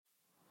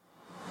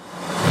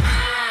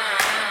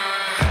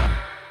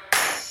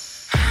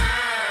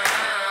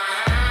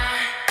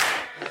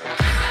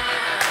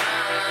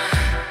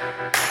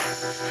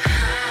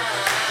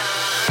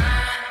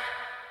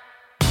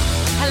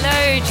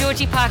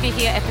Parker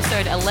here,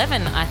 episode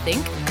 11, I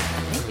think.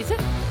 Is it?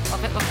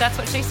 If that's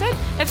what she said.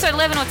 Episode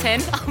 11 or 10.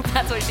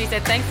 That's what she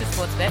said. Thanks to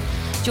Sportsbet.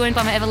 Joined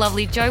by my ever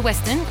lovely Jo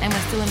Weston, and we're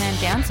still a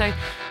man down. So,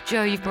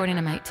 Jo, you've brought in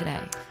a mate today.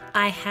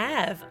 I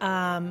have.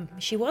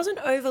 She wasn't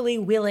overly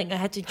willing. I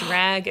had to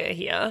drag her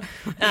here.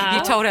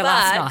 You told her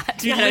last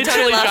night. I told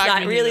her last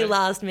night, really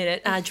last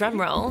minute. Drum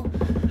roll.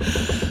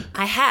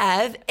 I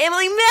have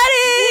Emily Mannix.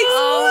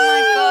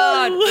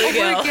 Oh,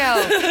 my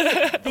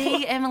God.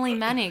 The Emily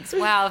Mannix.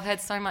 Wow, I've heard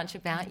so much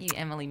about you,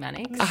 Emily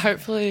Mannix.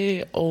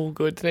 Hopefully all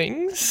good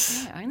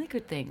things. Yeah, only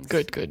good things.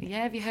 Good.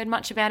 Yeah, have you heard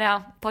much about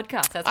our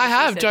podcast? That's what I she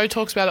have. said. Jo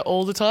talks about it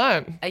all the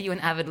time. Are you an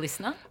avid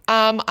listener?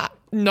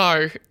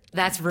 No.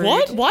 That's rude.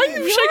 What? Why are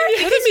you shaking your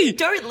head at me?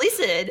 Don't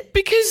listen.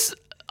 Because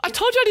I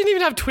told you I didn't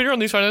even have Twitter on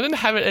this phone. I didn't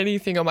have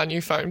anything on my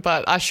new phone,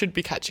 but I should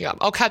be catching up.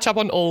 I'll catch up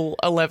on all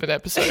 11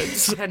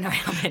 episodes. I don't know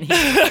how many.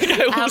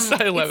 Okay, we'll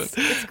say 11.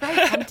 It's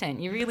great content.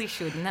 You really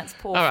should, and that's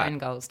poor friend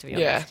goals, to be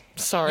honest.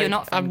 Yeah, sorry. You're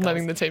not friend I'm goals.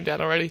 letting the team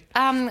down already.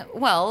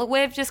 Well,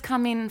 we've just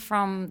come in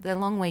from the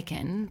long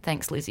weekend.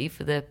 Thanks, Lizzie,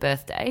 for the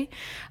birthday.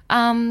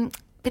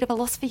 Bit of a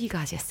loss for you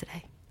guys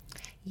yesterday.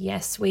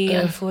 Yes, we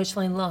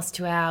unfortunately lost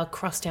to our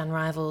crosstown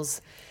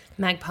rivals,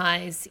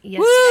 Magpies,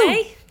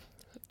 yesterday. Woo!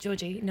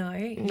 Georgie, no,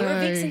 you're a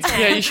Vixens fan.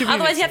 Yeah, you should be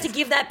Otherwise, you have to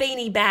give that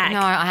beanie back. No,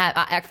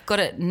 I've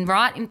got it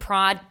right in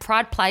Pride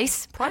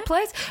Place,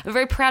 a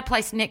very proud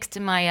place next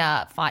to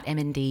my Fight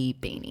M&D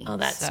beanie. Oh,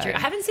 that's So- true. I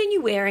haven't seen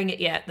you wearing it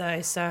yet,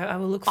 though, so I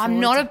will look forward I'm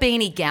not to a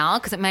beanie gal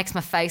because it makes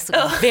my face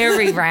look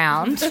very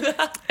round.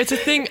 It's a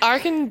thing. I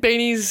reckon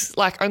beanies,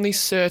 like, only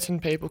certain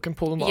people can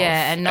pull them off.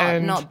 Yeah, and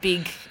not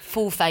big,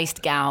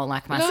 full-faced gal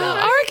like No, myself.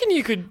 I reckon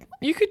you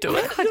could do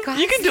it. God, guys,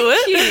 you can do Your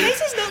it.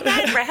 face is not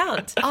that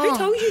round. Who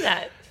told you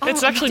that?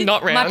 It's actually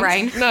not round. my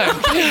brain. No.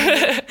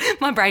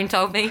 My brain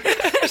told me.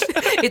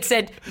 It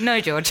said,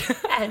 no, George.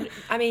 And,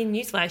 I mean,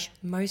 newsflash,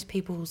 most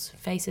people's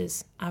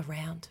faces are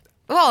round.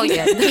 Oh,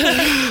 yeah.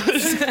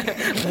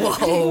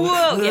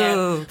 Whoa.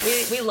 Yeah.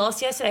 We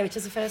lost yesterday, which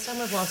is the first time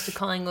we've lost to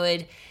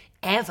Collingwood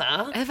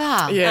ever.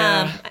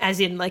 Yeah.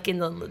 As in, like, in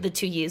the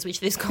 2 years which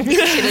this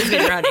competition has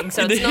been running.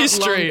 So In the it's not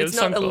history of it's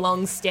not a Suncorp.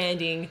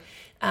 long-standing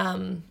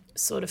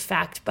sort of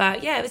fact.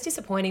 But, yeah, it was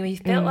disappointing. We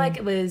felt like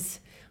it was...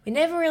 We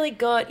never really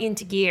got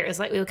into gear. It was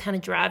like we were kind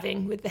of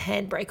driving with the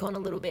handbrake on a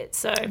little bit.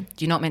 So,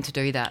 You're not meant to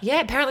do that. yeah,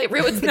 apparently it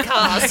ruins the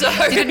car. So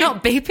Did it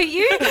not beep at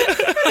you?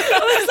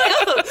 I was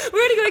like, we're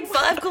only going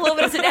 5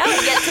 kilometres an hour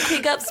yet to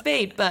pick up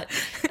speed. But,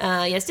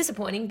 yeah, it's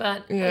disappointing. But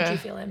how did you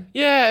feel, Em?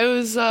 Yeah, it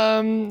was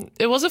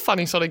a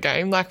funny sort of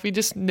game. Like, we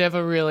just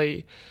never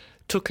really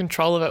took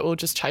control of it. We were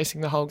just chasing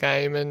the whole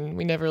game, and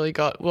we never really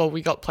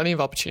we got plenty of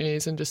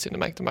opportunities and just didn't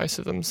make the most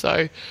of them. So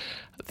I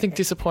think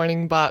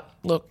disappointing, but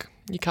look,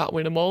 you can't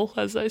win them all,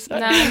 as they say.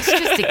 No, it's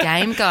just a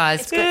game,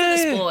 guys. It's good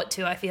for the sport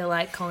too. I feel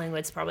like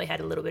Collingwood's probably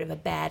had a little bit of a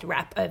bad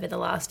rap over the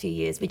last few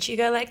years, which you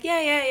go like,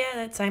 yeah,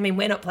 that's, I mean,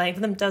 we're not playing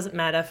for them, doesn't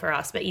matter for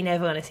us, but you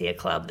never want to see a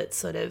club that's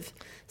sort of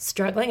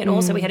struggling. And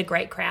also we had a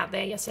great crowd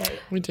there yesterday.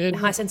 We did.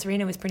 Hisense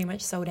Arena was pretty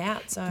much sold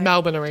out. So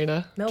Melbourne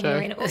Arena.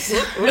 Melbourne Joe.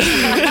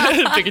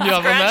 Arena. Picking you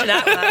up on Scratch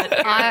that. that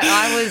one.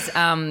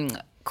 I was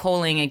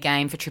calling a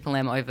game for Triple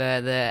M over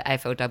the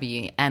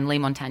AFLW, and Lee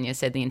Montagna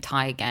said the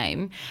entire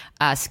game,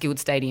 Skilled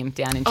Stadium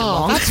down in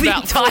Geelong. Oh, that's The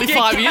about entire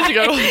 45 years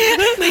ago.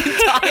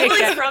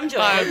 Emily's from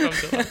Geelong.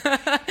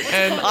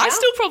 And I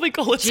still probably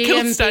call it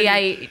Skilled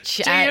Stadium.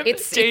 GmbH.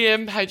 It's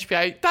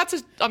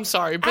GMHPA. I'm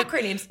sorry, but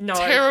Acronyms, no.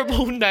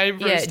 terrible name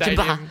for a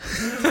stadium.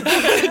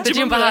 Jimba. The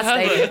Jimba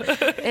Stadium.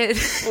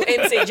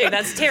 NCG,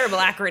 that's terrible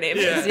acronyms.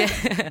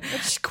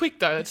 It's quick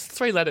though. It's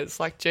 3 letters,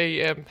 like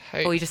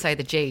GMH. Or you just say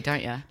the G,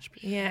 don't you?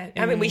 Yeah,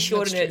 I mean, we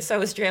shorten it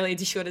so Australia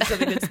to shorten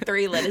something that's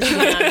 3 letters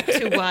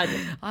to one.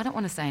 I don't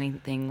want to say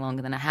anything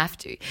longer than I have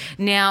to.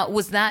 Now,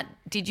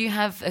 did you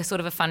have a sort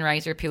of a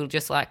fundraiser appeal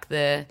just like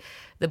the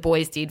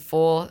boys did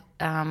for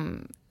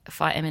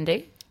Fight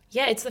M&D?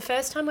 Yeah, it's the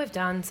first time we've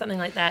done something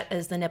like that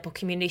as the netball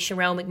community.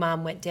 Sherelle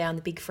McMahon went down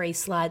the big free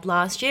slide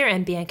last year,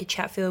 and Bianca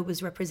Chatfield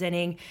was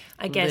representing,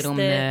 I guess, Little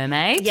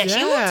Mermaid. Yeah,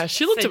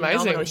 she looked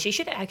phenomenal. amazing. She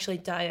should actually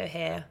dye her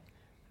hair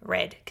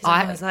red.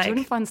 I was Do you want a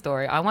like, fun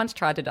story? I once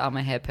tried to dye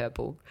my hair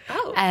purple.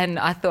 Oh. And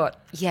I thought,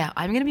 yeah,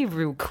 I'm going to be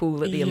real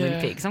cool at the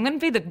Olympics. I'm going to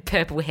be the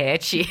purple hair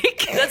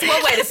chick. that's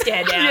one way to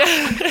stand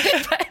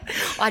out. But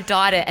I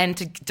dyed it, and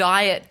to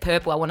dye it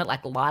purple, I wanted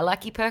like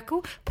lilac-y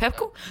purple.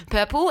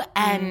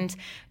 And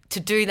to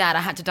do that,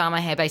 I had to dye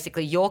my hair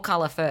basically your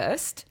colour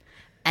first,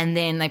 and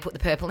then they put the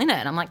purple in it.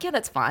 And I'm like, yeah,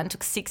 that's fine. It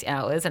took 6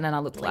 hours, and then I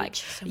looked like,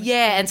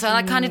 and so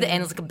I kind of did the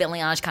end, it was like a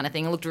balayage kind of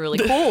thing. It looked really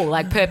cool,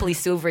 like purpley,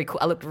 silvery cool.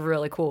 I looked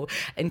really cool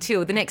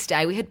until the next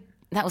day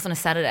that was on a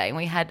Saturday, and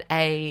we had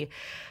a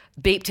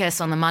beep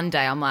test on the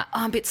Monday. I'm like,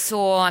 I'm a bit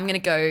sore. I'm going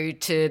to go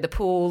to the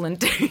pool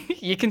and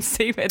you can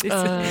see where this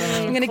is.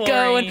 I'm going to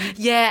go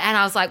and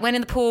I was like, went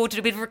in the pool, did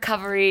a bit of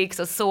recovery because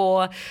I was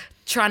sore,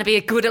 trying to be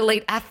a good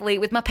elite athlete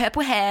with my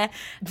purple hair.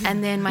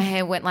 And then my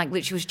hair went like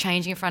literally was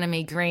changing in front of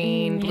me,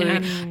 green, blue.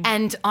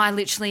 And I had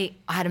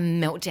a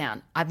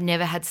meltdown. I've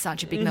never had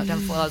such a big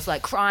meltdown before. I was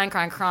like crying.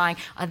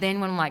 I then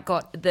when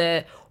got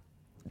the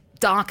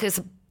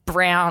darkest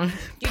brown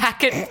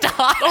packet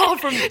dye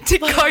from to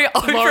go over L'Oreal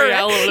or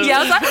it. whatever. Yeah,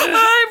 I was like,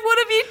 oh, what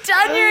have you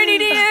done? You're an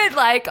idiot.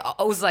 Like,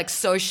 I was like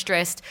so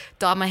stressed.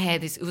 Dyed my hair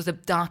it was the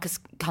darkest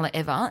colour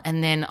ever.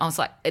 And then I was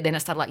like, then I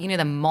started like,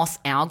 the moss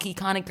algae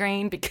kind of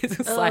green because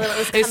it's like, it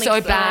was it was so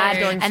coming bad.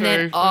 through. Going And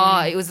then,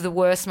 through. it was the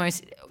worst,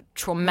 most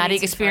traumatic Need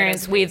some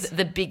experience photos, with please.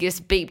 the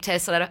biggest beep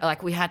test. So that,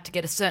 like, we had to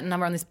get a certain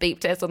number on this beep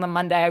test on the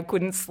Monday. I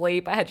couldn't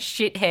sleep. I had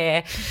shit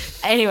hair.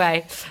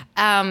 Anyway,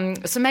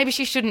 so maybe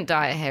she shouldn't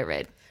dye her hair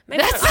red.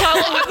 Maybe At the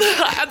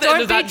end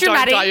Don't of be that,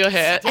 dramatic. don't dye your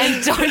hair.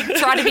 And don't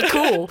try to be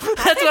cool.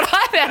 That's what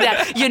I found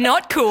out. You're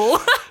not cool.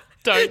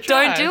 Don't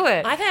Don't do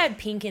it. I've had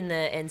pink in the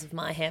ends of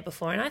my hair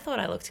before, and I thought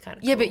I looked kind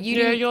of Yeah, cool. but you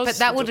Yeah, didn't- yours but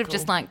that look would have cool.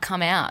 just like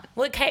come out.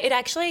 Well, okay, it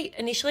actually,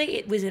 initially,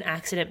 it was an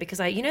accident because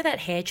that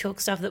hair chalk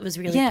stuff that was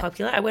really Yeah.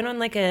 popular. I went on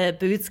like a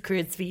booth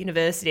cruise for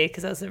university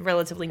because I was a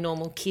relatively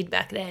normal kid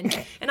back then.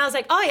 And I was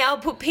like, oh yeah, I'll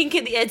put pink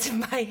at the ends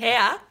of my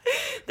hair,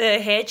 the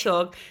hair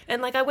chalk.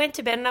 And like I went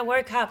to bed and I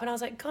woke up and I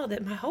was like, God,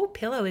 my whole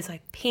pillow is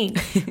like pink.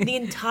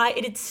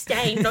 It had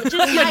stained, not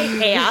just my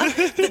hair,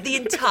 but the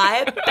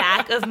entire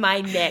back of my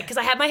neck. Because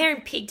I had my hair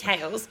in pigtails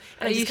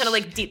and I just kind of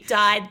like dip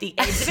dyed the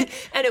ends of it.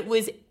 And it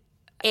was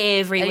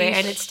everywhere,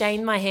 and it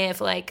stained my hair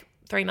for like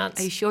 3 months.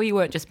 Are you sure you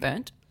weren't just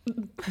burnt?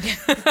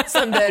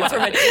 Sunburn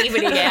from an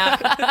evening out,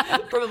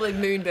 probably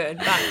moonburn.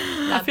 But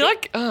I feel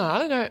like, I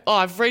don't know. Oh,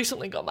 I've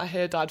recently got my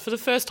hair dyed for the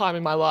first time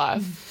in my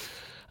life.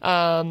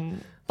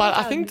 But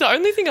I think the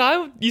only thing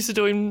I used to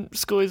do in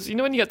school is,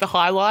 when you get the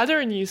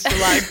highlighter and you used to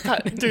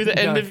like do the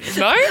end of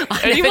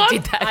anyone?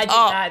 did that. I did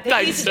Oh, that. People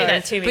used to do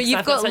that to me. But 'cause you've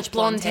I've got got such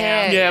blonde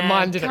hair. Yeah,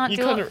 mine didn't. Can't You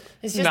do kind it. of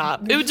It's just- nah.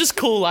 It was just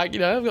cool. Like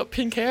I've got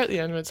pink hair at the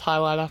end when it's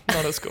highlighter.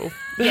 Not at school.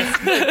 Yes,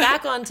 but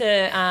back onto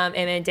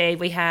MND,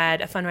 we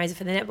had a fundraiser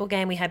for the netball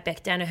game. We had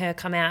Beck Danaher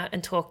come out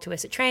and talk to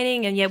us at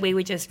training, and we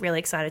were just really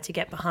excited to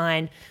get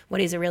behind what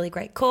is a really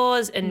great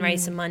cause and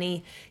raise some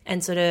money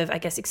and sort of, I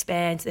guess,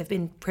 expand. They've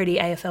been pretty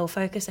AFL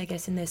focused, I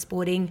guess, in their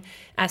sporting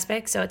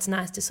aspect, so it's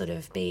nice to sort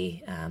of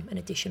be an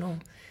additional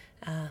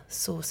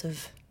source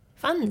of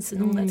funds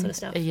and all that sort of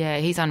stuff. Yeah,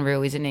 he's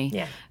unreal, isn't he?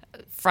 Yeah.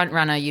 Front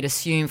runner, you'd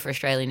assume, for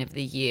Australian of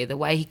the Year. The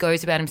way he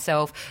goes about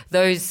himself,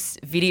 those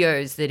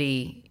videos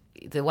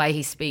the way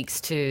he speaks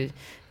to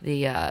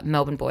the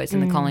Melbourne boys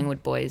and the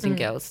Collingwood boys and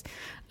girls,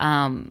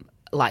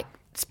 like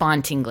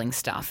spine-tingling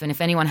stuff. And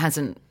if anyone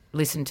hasn't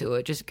listened to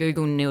it, just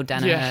Google Neil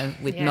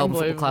Danaher with Melbourne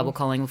Football Club or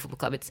Collingwood Football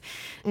Club. It's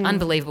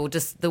unbelievable,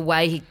 just the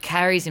way he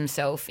carries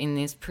himself in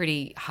this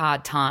pretty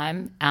hard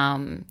time,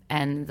 and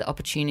the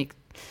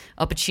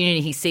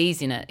opportunity he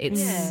sees in it.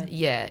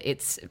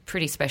 It's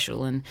pretty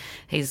special, and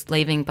he's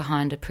leaving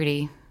behind a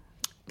pretty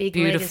Big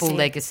beautiful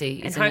legacy,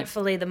 and isn't it?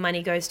 hopefully the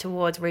money goes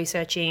towards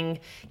researching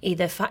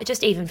either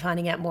just even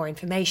finding out more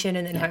information,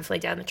 and then hopefully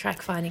down the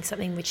track finding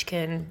something which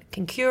can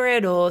cure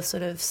it or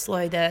sort of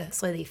slow the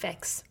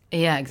effects.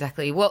 Yeah,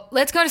 exactly. Well,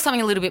 let's go to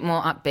something a little bit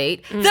more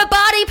upbeat. The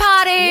Body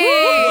Party!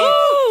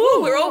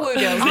 Woo! We're all woo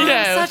girls. I'm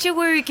Yeah. such a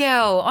woo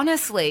girl,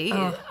 honestly.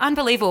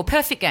 Unbelievable.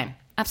 Perfect game.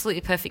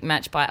 Absolutely perfect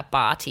match by a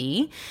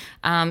Barty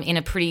in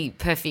a pretty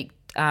perfect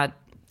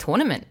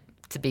tournament,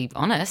 to be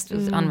honest. It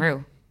was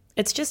unreal.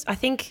 It's just, I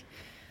think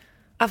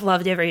I've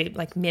loved every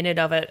minute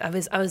of it. I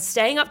was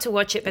staying up to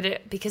watch it,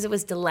 but because it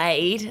was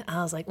delayed,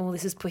 I was like, oh,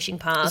 this is pushing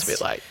past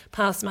It's a bit late.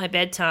 past my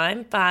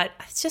bedtime. But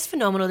it's just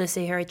phenomenal to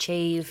see her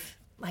achieve.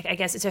 Like, I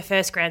guess it's her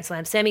first Grand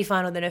Slam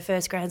semi-final, then her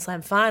first Grand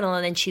Slam final,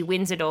 and then she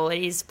wins it all.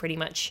 It is pretty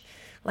much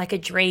like a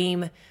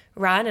dream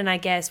run. And I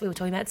guess we were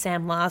talking about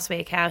Sam last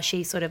week, how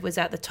she sort of was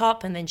at the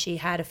top and then she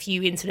had a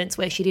few incidents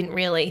where she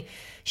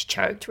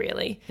choked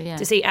really. Yeah.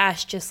 To see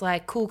Ash just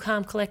like cool,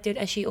 calm, collected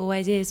as she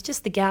always is,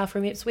 just the gal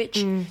from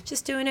Ipswich,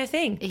 just doing her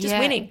thing,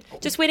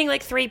 just winning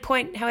like 3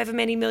 point however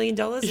many $1 million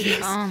it is.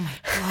 Oh my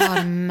God,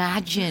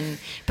 imagine.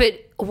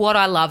 But what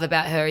I love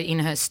about her in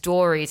her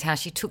story is how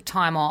she took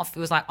time off. It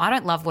was like, I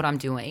don't love what I'm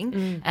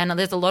doing. And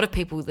there's a lot of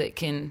people that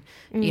can,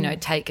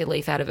 take a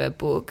leaf out of her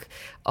book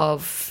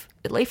of...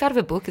 A leaf out of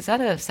a book, is that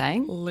a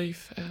saying?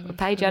 Leaf out A of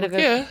page out of a...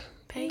 Yeah.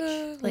 Page.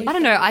 I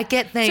don't know. I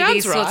get these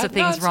Sounds sorts right. of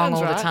things No, it wrong all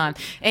sounds the right. time.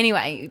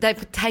 Anyway, they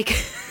would take...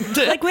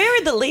 Like, where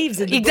are the leaves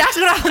in the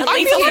Exactly what I'm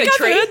I feel like I've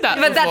heard that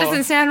But that before.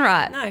 doesn't sound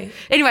right. No.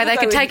 Anyway, they I'll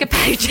could go take a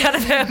page out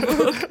of her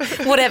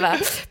book, whatever.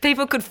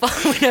 People could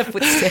follow in her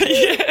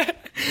footsteps.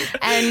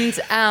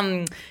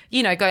 And,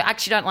 go,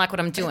 actually don't like what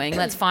I'm doing.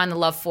 Let's find the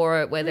love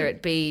for it, whether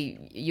it be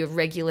your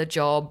regular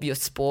job, your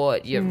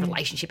sport, your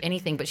relationship,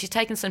 anything. But she's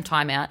taken some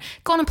time out,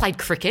 gone and played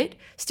cricket,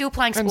 still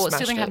playing And sports,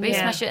 still smashed doing happy, it.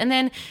 Yeah. smash it, and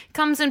then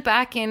comes and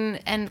back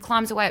and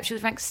climbs away up. She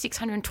was ranked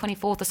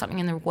 624th or something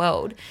in the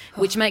world,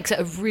 which makes it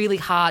really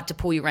hard to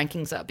pull your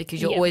rankings up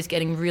because you're Yeah. always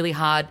getting really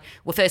hard.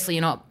 Well, firstly,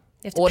 you're not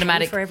You have to pay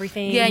automatic for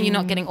everything. Yeah, and you're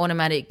not getting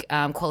automatic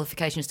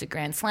qualifications to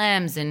Grand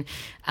Slams, and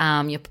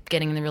you're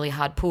getting in the really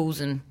hard pools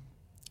and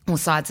all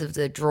sides of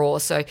the draw.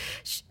 So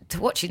to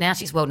watch it now,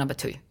 she's world number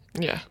 2.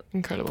 Yeah,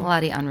 incredible.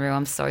 Bloody unreal.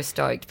 I'm so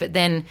stoked. But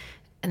then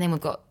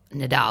we've got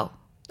Nadal.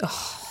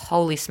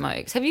 Holy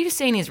smokes. Have you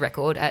seen his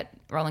record at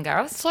Roland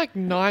Garros? It's like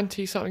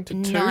 90 something to 2,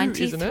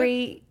 isn't it?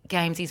 93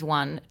 games he's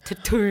won to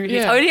 2. He's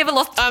Yeah. only ever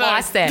lost I know.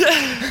 twice there.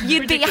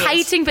 You'd be Ridiculous.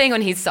 hating being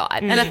on his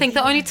side. And I think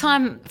the only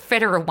time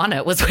Federer won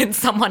it was when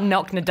someone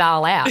knocked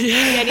Nadal out Yeah,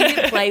 and he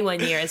did play one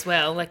year as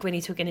well, like when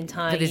he took an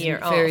entire for year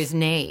off. his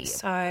knee.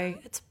 So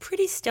it's a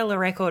pretty stellar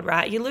record,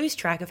 right? You lose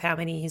track of how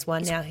many he's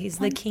won now. He's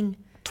the king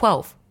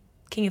 12.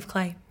 of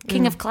clay.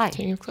 King of clay.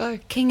 King of clay.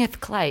 King of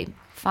clay.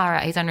 Far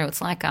out. He's unreal.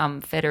 It's like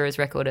Federer's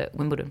record at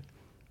Wimbledon.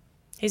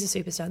 He's a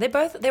superstar.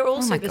 They're all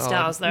my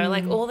superstars God. though.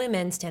 Like all the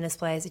men's tennis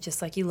players are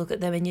just like you look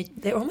at them and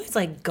they're almost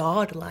like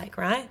God-like,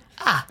 right?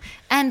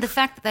 And the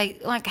fact that they,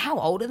 like, how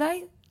old are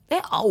they?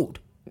 They're old.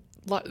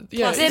 Like,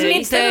 yeah, They're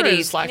mid-30s.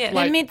 Federer's like Yeah.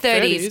 They're late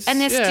mid-30s. And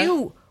they're yeah.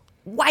 still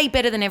way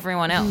better than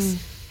everyone else.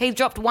 He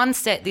dropped 1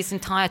 set this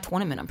entire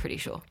tournament, I'm pretty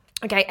sure.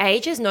 Okay,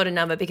 age is not a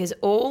number because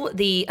all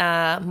the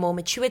more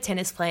mature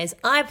tennis players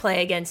I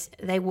play against,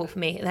 they whoop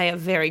me. They are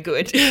very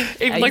good.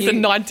 Even like the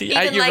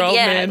 98-year-old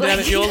man down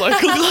at your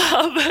local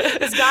club.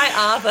 This guy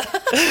Arthur.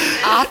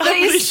 Arthur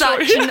is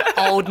sure. such an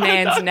old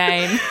man's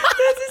name.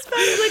 This is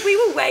funny. Like we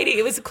were waiting.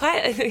 It was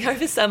quite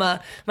over summer.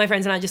 My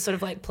friends and I just sort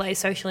of like play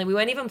socially. We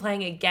weren't even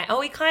playing a game. Oh,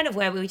 we kind of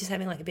were. We were just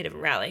having like a bit of a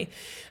rally,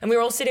 and we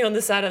were all sitting on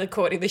the side of the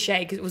court in the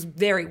shade because it was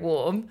very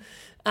warm.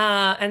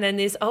 And then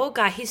this old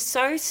guy, he's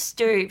so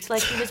stooped,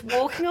 like he was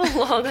walking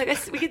along, like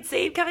we could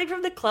see him coming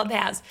from the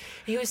clubhouse.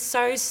 He was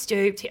so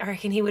stooped, I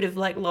reckon he would have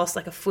like lost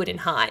like a foot in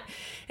height.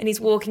 And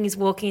he's walking,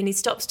 and he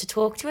stops to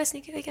talk to us,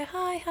 and we go,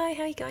 hi, how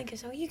you going? He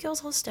goes, oh, are you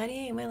girls all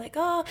studying? And we're like,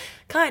 oh,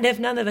 kind of,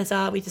 none of us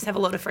are, we just have a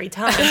lot of free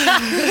time.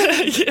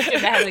 I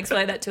had to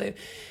explain that to him.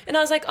 And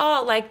I was like,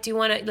 oh, like, do you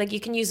want to, like, you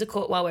can use the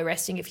court while we're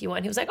resting if you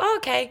want. He was like, oh,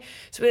 okay.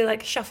 So we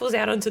like shuffles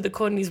out onto the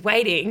court and he's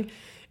waiting.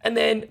 And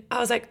then I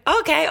was like,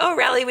 okay, I'll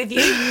rally with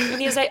you. And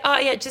he was like, oh,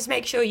 yeah, just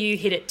make sure you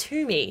hit it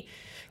to me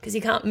because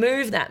you can't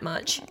move that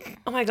much.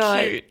 Oh, my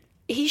God. Cute.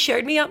 He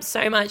showed me up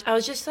so much. I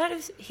was just sort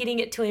of hitting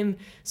it to him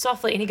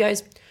softly. And he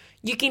goes,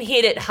 you can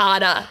hit it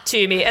harder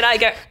to me. And I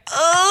go,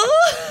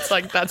 oh. It's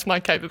like, that's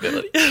my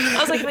capability. I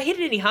was like, if I hit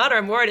it any harder,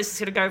 I'm worried it's just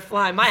going to go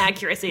flying. My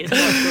accuracy is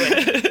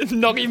not good.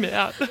 Knock him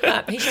out.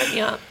 He showed me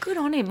up. Good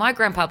on him. My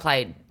grandpa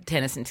played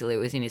tennis until he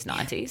was in his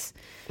 90s.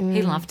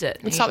 He loved it.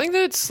 It's something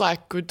that's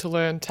like good to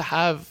learn to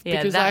have. Yeah,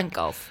 because, that like, and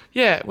golf.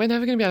 Yeah, we're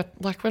never going to be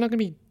like, we're not going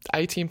to be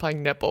 18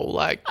 playing netball.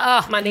 Like,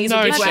 My knees No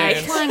will give chance. way.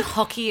 Like playing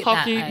hockey at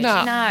Hockey, that age.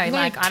 nah. No, No,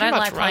 like I too don't much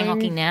like playing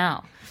running. hockey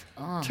now.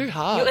 too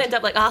hard. You'll end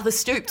up like Arthur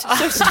stooped.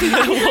 So stupid.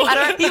 He was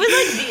like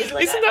this.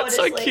 Like, Isn't that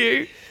so honestly.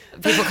 cute?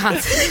 People can't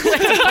see.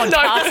 I know.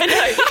 I'm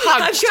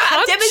Hunched. sure I'm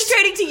Hunched.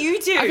 demonstrating to you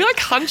too. I feel like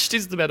hunched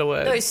is the better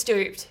word. No,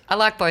 stooped. I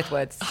like both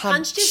words.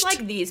 Hunched is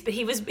like this, but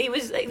he was More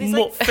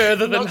like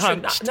further than Notre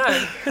Dame. hunched. No,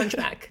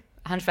 hunchback.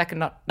 Hunchback and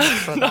not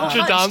for Notre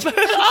that. Dame.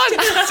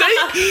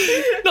 Hunched.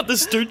 See? Not the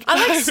stoop.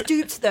 I like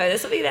stooped though.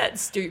 There's something about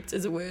stooped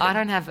as a word. I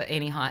don't have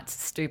any height to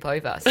stoop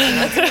over. So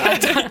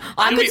I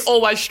And we could,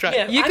 always straight.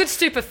 Yeah. you could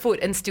stoop a foot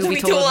and still To be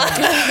be taller.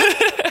 Than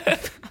me.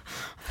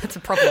 That's a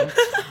problem.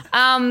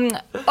 All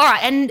right,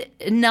 and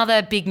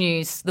another big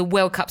news: the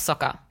World Cup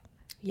soccer.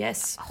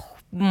 Yes,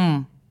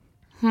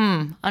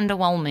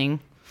 Underwhelming.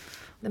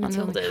 the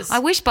Matildas. I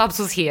wish Bubs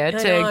was here to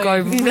know. go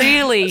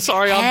really.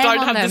 Sorry, I ham don't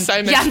on have the them.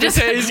 same Yeah, I'm just-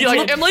 expertise. You're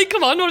like, Emily,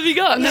 come on, what have you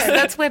got?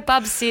 That's where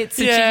Bubs sits.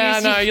 And Yeah, I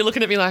she know. usually- You're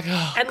looking at me like,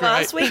 oh, And great.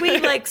 last week we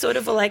like sort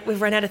of were like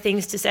we've run out of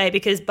things to say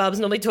because Bubs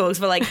normally talks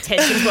for like 10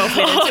 to 12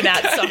 minutes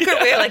about soccer.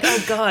 We were like,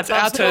 oh God,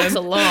 our Bubs talks turn.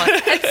 a lot.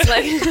 It's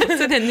like,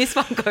 so then this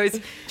one goes, do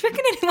you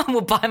reckon anyone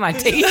will buy my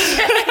t-shirt?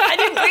 I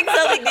didn't bring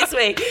something this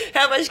week.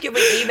 How much could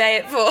we eBay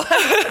it for?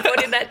 I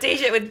bought in that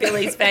t-shirt with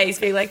Billy's face,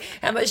 being like,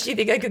 how much do you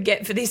think I could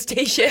get for this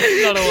t-shirt?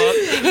 Not a lot.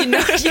 You know,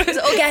 It was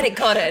organic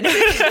cotton.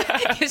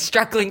 you're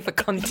struggling for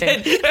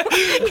content.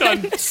 Try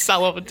and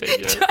sell off a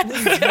t-shirt.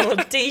 Little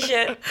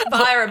t-shirt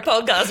via a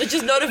podcast, which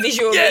is not a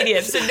visual Yeah.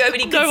 medium, so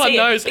nobody could No one see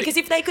knows. it. Because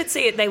if they could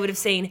see it, they would have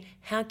seen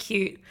how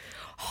cute.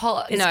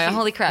 No, cute.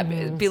 holy crap.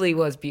 Billy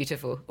was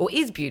beautiful, or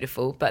is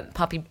beautiful, but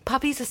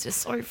puppies are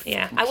just so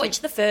Yeah, I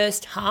watched the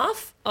first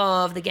half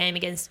of the game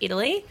against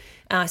Italy.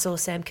 I saw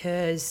Sam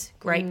Kerr's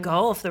great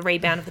goal off the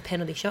rebound of the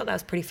penalty shot. That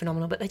was pretty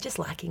phenomenal, but they're just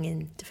lacking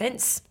in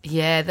defence.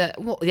 Yeah,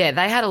 they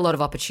had a lot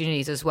of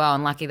opportunities as well,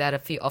 and lucky they had a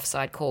few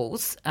offside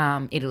calls.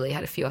 Italy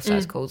had a few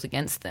offside calls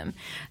against them.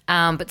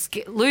 But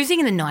losing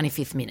in the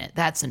 95th minute,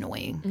 that's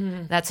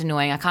annoying. That's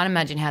annoying. I can't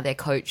imagine how their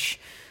coach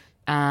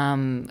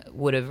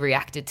would have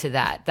reacted to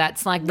that.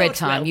 That's like red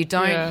time. well. You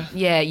don't,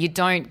 you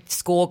don't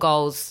score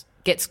goals.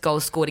 Gets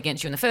goals scored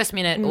against you in the first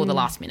minute or the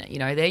last minute. You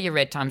know, they're your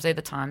red times. They're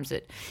the times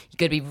that you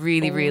got to be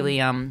really,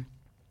 really, I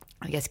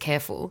guess,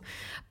 careful.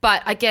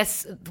 But I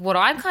guess what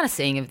I'm kind of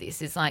seeing of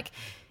this is like,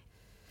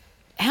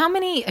 how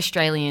many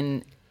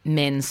Australian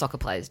men's soccer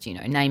players do you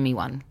know? Name me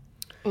one.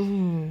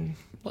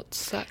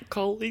 What's that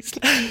Coley's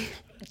name?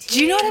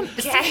 Do you know what I'm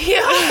Tim Tim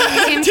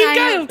Cahill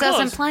Cahill, of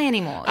doesn't course. play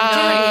anymore.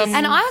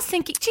 And I was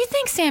thinking, do you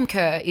think Sam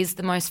Kerr is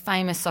the most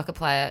famous soccer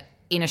player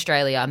in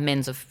Australia,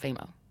 men's or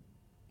female?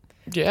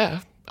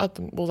 Yeah.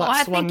 Well, I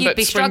that's the one think you'd that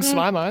be springs to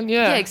struggling. my mind.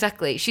 Yeah. Yeah,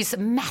 exactly. She's a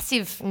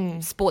massive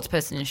sports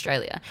person in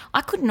Australia.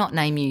 I could not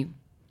name you.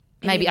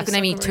 Maybe I of the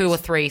could name you Socceroos. 2 or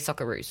 3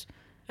 Socceroos.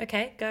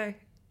 Okay, go.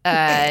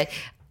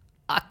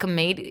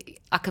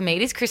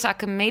 Archimedes, Chris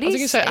Archimedes. I was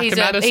going to say He's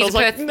Archimedes. I was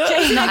like, no.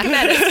 No,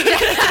 Archimedes.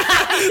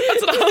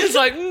 That's what I was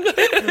like,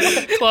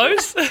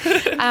 close.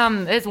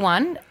 There's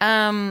one.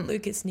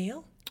 Lucas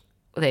Neal.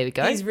 Well, there we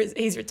go. He's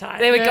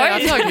retired. There we go. I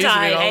He's feel like he's a bit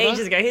retired older.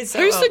 ages ago. He's so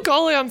Who's old. the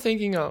goalie I'm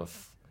thinking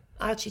of?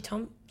 Archie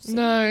Thompson.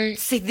 No.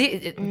 See,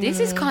 this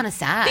is kind of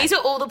sad. These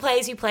are all the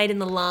players who played in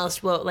the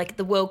last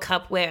the World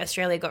Cup where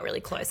Australia got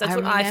really close. That's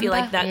what I feel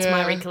remember. like. That's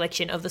my Yeah.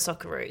 recollection of the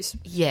Socceroos.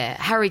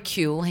 Yeah, Harry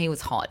Kuehl, he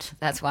was hot.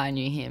 That's why I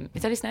knew him.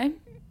 Is that his name?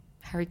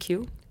 Harry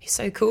Kuehl? He's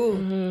so cool.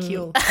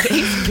 Cool.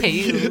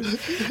 Kuehl.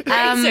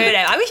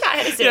 Surname. I wish I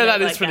had a surname Yeah,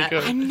 that is like pretty that.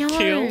 good. I know,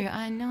 Keel.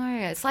 I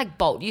know. It's like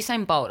Bolt,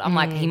 Usain Bolt. I'm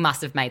like, he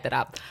must have made that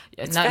up.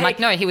 No, I'm fake. like,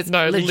 no, he was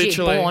No, legit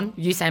literally. born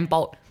Usain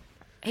Bolt.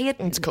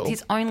 It's cool.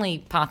 His only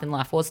path in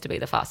life was to be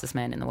the fastest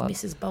man in the world.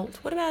 Mrs. Bolt.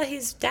 What about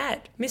his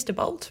dad, Mr.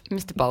 Bolt?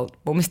 Mr. Bolt.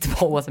 Well, Mr.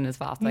 Bolt wasn't as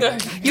fast. No.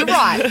 You're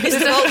right.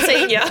 Mr. Bolt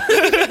Senior.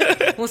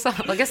 Well,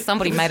 I guess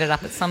somebody made it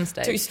up at some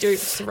stage. Two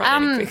stoops to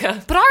run any quicker.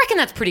 But I reckon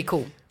that's pretty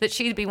cool that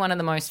she'd be one of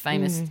the most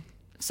famous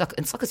soccer.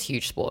 And soccer's a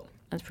huge sport.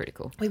 That's pretty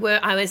cool.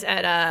 I was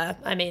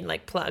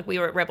at we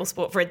were at Rebel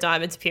Sport for a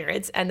Diamonds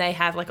periods, and they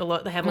have like a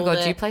lot. They have Oh all my God,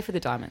 the do you play for the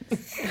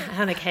Diamonds?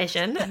 on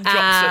occasion. it.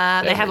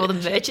 They have all the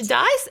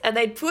merchandise, and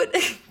they put.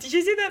 Did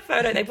you see that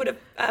photo? They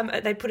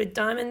put a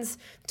Diamonds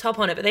top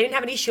on it, but they didn't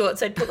have any shorts.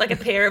 They'd put like a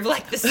pair of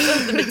like the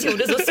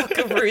Matildas or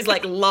Socceroos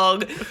like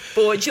long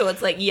board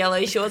shorts, like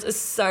yellow shorts. It's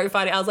so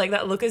funny. I was like,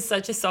 that look is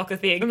such a soccer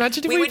thing.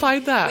 Imagine if we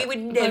played that. We would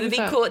never be Play with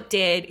that. caught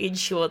dead in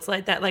shorts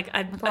like that. Like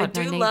I God,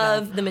 do no, neither.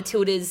 love the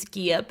Matildas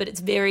gear, but it's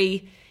very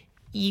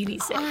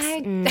unisex.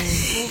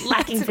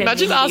 Lacking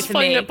Imagine femininity us for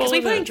playing me. netball Because we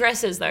in play in it.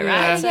 dresses though,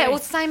 Yeah. right? So- Yeah, well,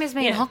 same as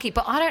me in Yeah. hockey,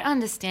 but I don't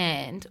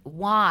understand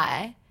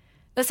why.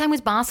 The same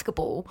with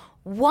basketball.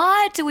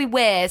 Why do we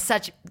wear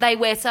such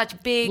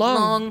big,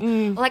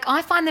 long like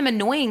I find them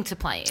annoying to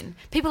play in.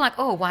 People are like,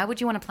 oh, why would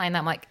you want to play in that?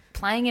 I'm like,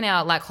 playing in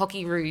our like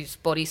hockey ruse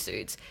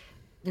bodysuits,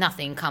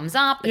 nothing comes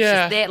up. It's Yeah.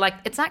 just there. Like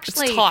it's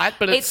actually tight,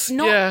 but it's-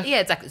 not yeah.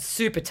 it's like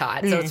super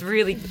tight. So it's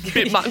really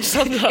Bit much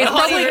sometimes. It's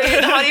probably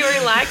The Hottie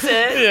Roo likes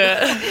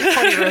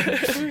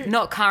it.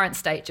 not current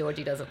state.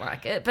 Georgie doesn't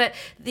like it, but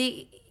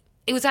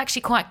it was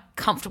actually quite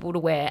comfortable to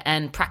wear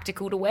and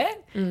practical to wear,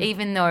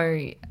 even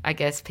though I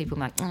guess people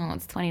are like, oh,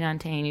 it's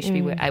 2019, you should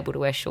be able to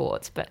wear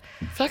shorts. But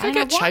I feel like I don't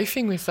know get why.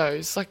 chafing with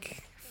those,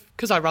 like,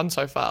 because I run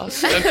so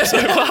fast. And so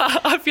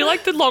I feel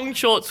like the long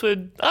shorts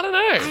would, I don't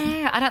know.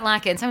 Yeah, I don't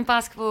like it. And same with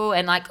basketball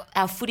and like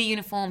our footy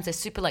uniforms, they're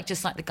super like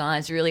just like the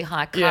guys, really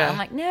high cut. Yeah. I'm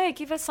like, no,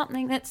 give us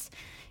something that's,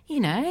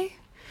 we're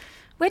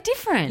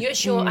different. You're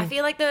sure? I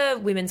feel like the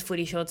women's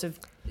footy shorts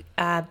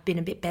have been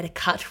a bit better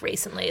cut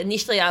recently.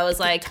 Initially, I was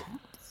like,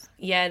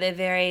 yeah, they're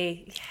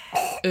very.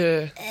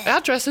 Our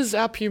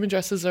Puma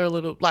dresses are a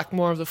little, like,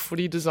 more of the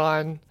footy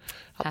design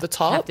up the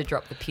top. Have to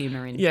drop the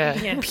Puma in. Yeah.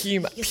 Yeah.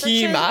 Puma. You're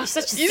Puma.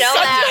 such a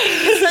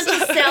sellout. You're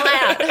such a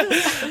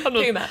sellout.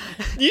 Puma.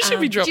 You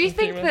should be Do dropping you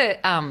think Puma.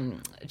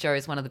 that Joe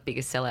is one of the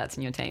biggest sellouts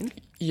in your team?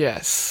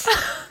 Yes.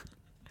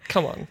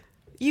 Come on.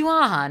 You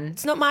are, hun.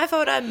 It's not my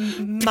fault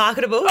I'm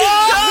marketable.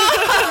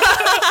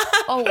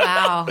 Oh,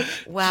 wow.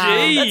 Wow.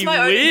 Gee. That's my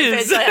only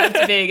whiz. defense I have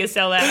to being a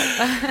sellout.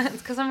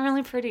 It's because I'm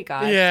really pretty,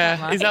 guys. Yeah.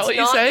 Not Is that much. what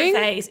you're Not saying? the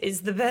face,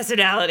 it's the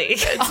personality.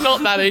 It's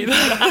not that either.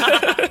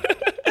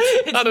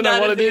 I don't know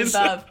None what of it the is.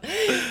 above.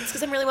 It's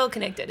because I'm really well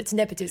connected. It's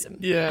nepotism.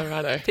 Yeah,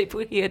 righto.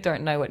 People here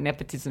don't know what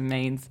nepotism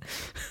means.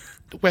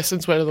 Western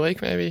sweat of the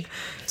week, maybe.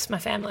 It's my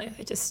family.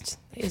 They just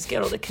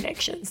get all the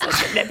connections.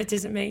 That's what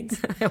nepotism means.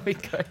 There we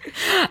go.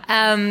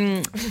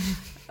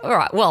 All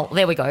right. Well,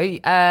 there we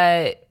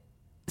go.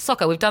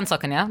 Soccer. We've done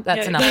soccer now.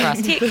 That's Yeah. enough for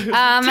us. Tick.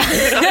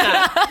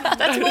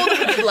 That's more than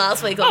we did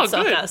last week on Oh,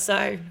 soccer. good.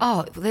 So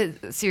Oh,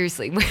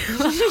 seriously.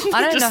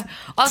 I don't know.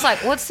 I was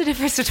like, what's the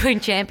difference between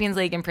Champions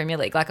League and Premier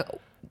League? Like,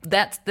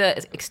 that's the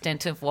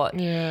extent of what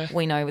Yeah.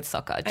 we know with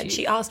soccer. Do and you-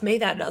 she asked me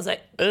that, and I was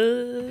like,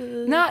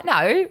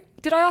 No.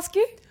 Did I ask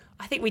you?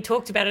 I think we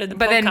talked about it in the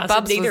But podcast, then and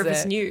Bubs neither was of us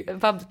there. knew.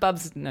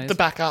 Bubs knows. The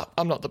backup.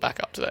 I'm not the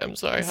backup to them,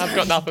 so I've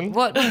got nothing.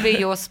 What would be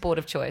your sport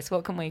of choice?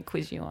 What can we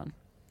quiz you on?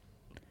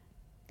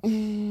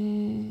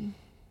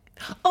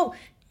 Oh,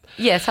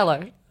 Yes,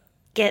 hello.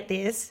 get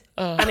this.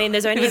 I mean,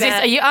 there's only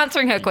Are you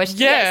answering her question?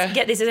 Yeah. Yes,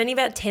 get this. There's only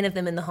about 10 of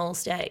them in the whole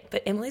state.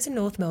 But Emily's a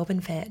North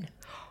Melbourne fan.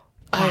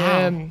 I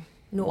am.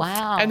 North.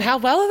 Wow. And how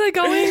well are they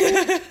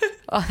going?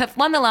 Oh, I've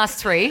won the last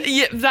 3.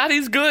 Yeah, that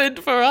is good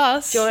for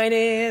us. Join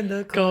in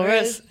the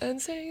chorus. Chorus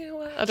and sing it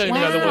well. I don't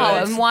even know the Wow.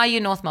 words. And why are you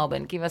North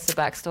Melbourne? Give us a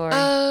backstory.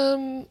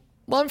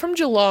 Well, I'm from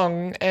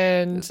Geelong,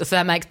 and So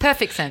that makes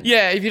perfect sense.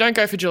 yeah, if you don't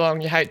go for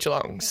Geelong, you hate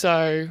Geelong.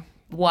 So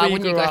Why we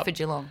wouldn't you grew go up- for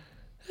Geelong?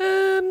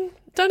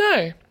 Don't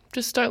know,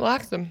 just don't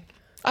like them.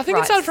 I think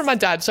Right. it started from my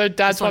dad. So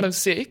dad's one- one of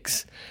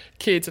 6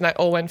 kids, and they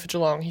all went for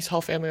Geelong. His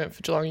whole family went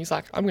for Geelong. He's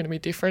like, I'm going to be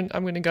different.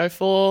 I'm going to go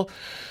for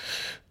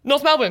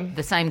North Melbourne.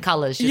 The same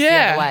colours, just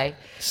Yeah. the other way.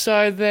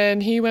 So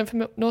then he went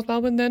for North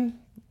Melbourne. Then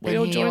we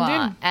all And here you joined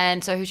are. in.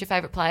 And so who's your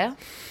favourite player?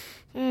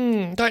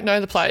 Don't know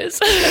the players.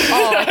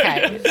 Oh,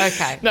 okay.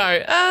 Okay. No.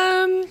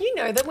 You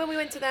know that when we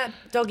went to that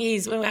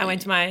when I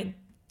went to my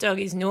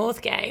Doggies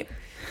North game,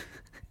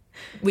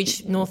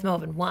 which North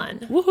Melbourne won.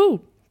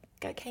 Woohoo!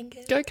 Go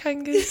Kangas. Go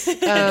Kangas. Is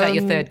that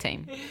your third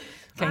team?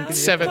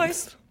 Seventh.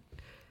 Close.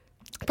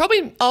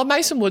 Probably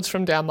Mason Wood's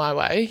from down my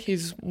way.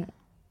 He's,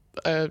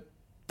 I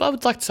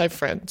would like to say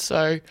friend,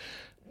 so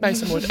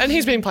Mason Wood. And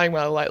he's been playing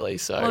well lately,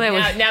 so.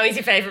 Now he's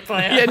your favourite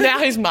player. Yeah, now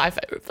he's my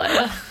favourite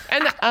player.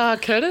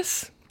 And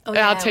Curtis,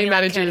 our team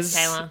manager's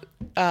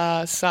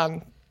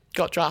son,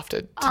 got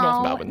drafted to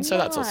North Melbourne, so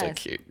that's also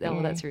cute.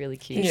 Oh, that's really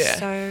cute. Yeah.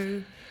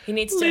 So he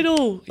needs to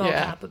bulk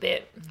yeah. up a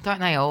bit. Don't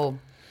they all?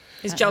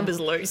 His jumper's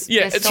loose.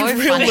 Yeah, They're it's so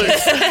real funny.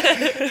 loose.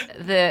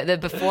 The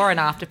before and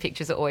after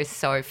pictures are always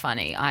so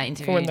funny. I When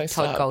interviewed they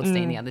Todd start.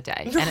 Goldstein the other day,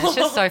 and it's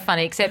just so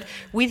funny. Except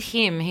with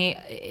him,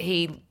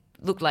 he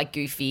looked like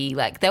goofy.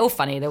 Like they're all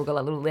funny. They all got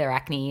a little their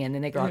acne, and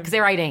then they grow because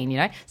they're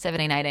 18,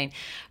 17, 18.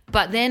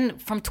 But then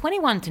from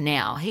 21 to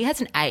now, he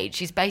hasn't aged.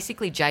 He's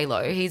basically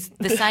J-Lo. He's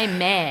the same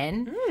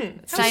man.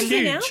 Same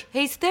huge.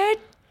 He's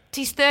 30.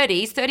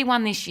 He's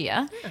 31 this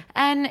year,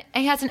 and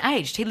he hasn't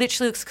aged. He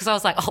literally looks, because I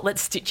was like, oh,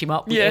 let's stitch him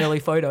up with early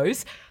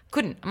photos.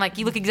 Couldn't. I'm like,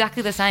 you look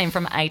exactly the same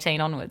from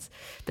 18 onwards.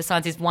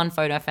 Besides his one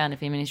photo I found of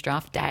him in his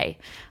draft day.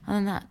 Other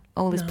than that,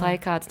 all his player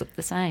cards look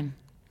the same.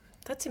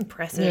 That's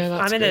impressive. Yeah,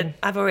 that's good.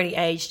 I've already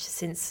aged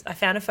since I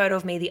found a photo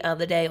of me the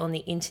other day on the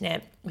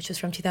internet, which was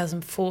from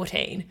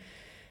 2014,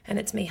 and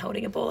it's me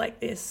holding a ball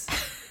like this.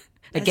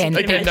 Again,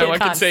 No one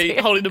can see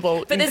holding the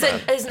ball. But there's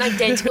an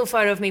identical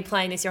photo of me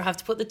playing this year. I have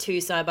to put the two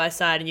side by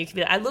side, and you can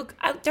be like,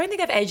 I don't think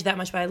I've aged that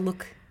much, but I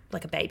look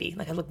like a baby.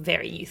 Like I look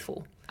very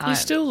youthful. You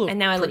still look And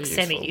now I look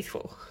pretty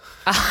youthful.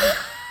 semi-youthful.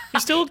 You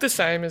still look the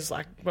same as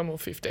like when we were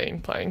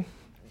 15 playing.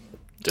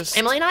 Just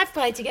Emily and I have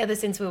played together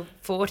since we were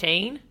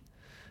 14.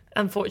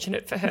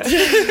 Unfortunate for her.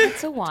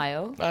 That's a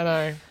while. I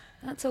know.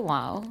 That's a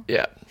while.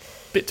 Yeah.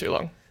 Bit too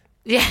long.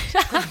 Yeah.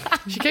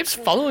 She keeps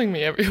following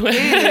me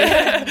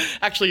everywhere.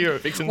 Actually, you're a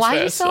Vixens Why are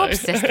you first, so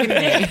obsessed with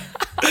me?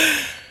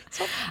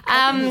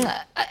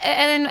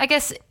 And I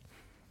guess,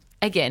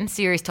 again,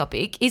 serious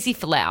topic, Izzy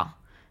Folau.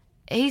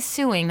 He's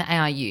suing the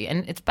ARU,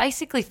 and it's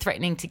basically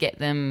threatening to get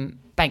them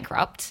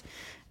bankrupt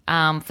for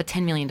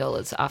 $10 million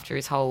after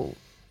his whole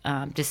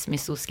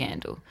dismissal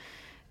scandal.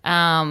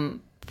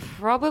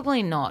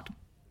 Probably not.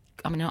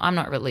 I mean, I'm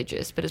not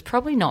religious, but it's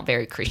probably not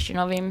very Christian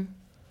of him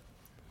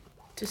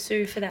To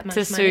sue for that much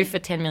to money. sue for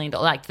 $10 million.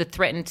 Like, to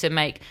threaten to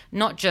make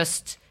not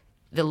just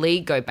the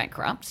league go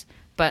bankrupt,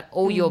 but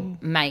all your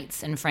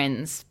mates and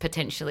friends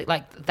potentially.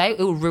 Like, it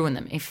will ruin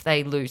them if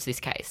they lose this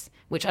case,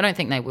 which I don't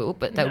think they will,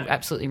 but they will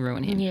absolutely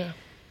ruin him. Yeah.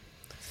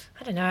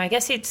 I don't know. I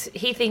guess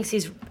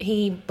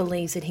he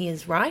believes that he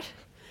is right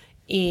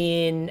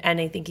and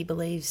I think he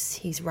believes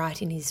he's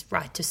right in his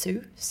right to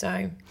sue.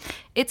 So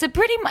It's a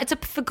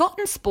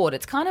forgotten sport.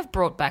 It's kind of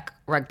brought back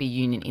rugby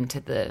union into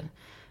the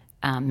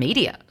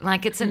media.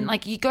 Like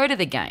like you go to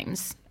the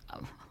games.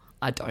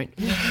 I don't,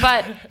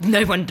 but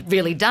no one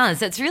really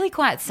does. It's really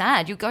quite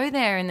sad. You go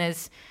there and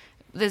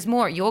there's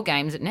more at your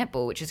games at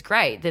netball, which is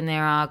great, than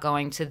there are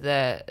going to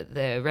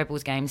the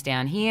Rebels games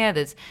down here.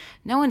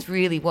 No one's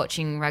really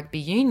watching rugby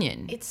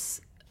union.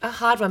 it's a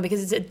hard one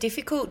because it's a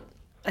difficult.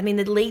 I mean,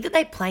 the league that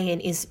they play in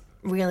is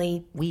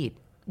really weird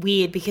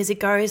because it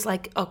goes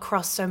like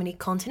across so many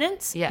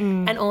continents. Yeah.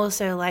 And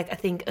also, like, I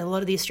think a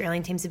lot of the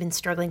Australian teams have been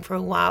struggling for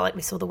a while. Like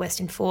we saw the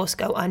Western Force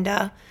go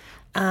under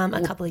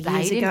a couple of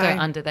years They ago. didn't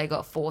go under. They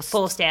got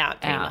forced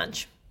out pretty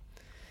much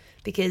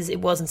because it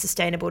wasn't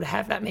sustainable to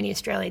have that many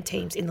Australian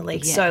teams in the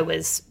league. Yeah. So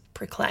was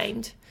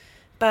proclaimed.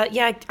 But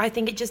yeah, I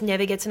think it just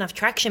never gets enough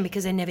traction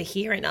because they're never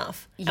here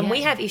enough. And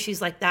we Yeah. have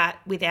issues like that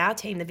with our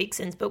team, the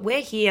Vixens, but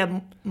we're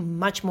here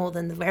much more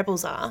than the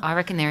Rebels are. I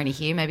reckon they're only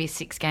here maybe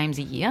 6 games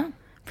a year.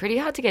 Pretty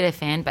hard to get a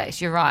fan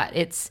base. You're right.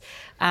 It's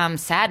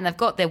sad, and they've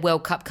got their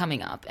World Cup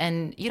coming up,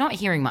 and you're not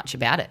hearing much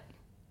about it.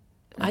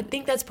 I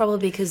think that's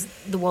probably because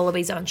the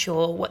Wallabies aren't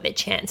sure what their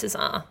chances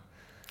are.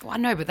 Well, I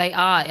know, but they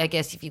are, I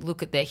guess, if you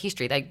look at their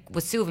history, they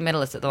were silver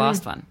medalists at the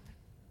last one.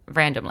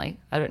 Randomly.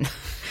 I don't know.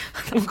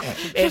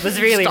 It was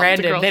really Stop the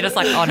random. girl. They're just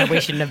like, oh no, we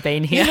shouldn't have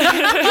been here.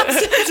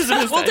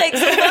 We'll take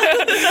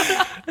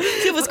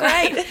it was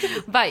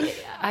great. But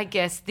I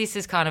guess this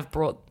has kind of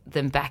brought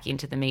them back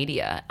into the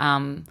media.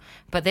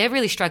 But they're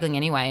really struggling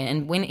anyway.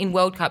 And when in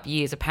World Cup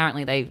years,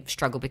 apparently they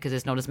struggle because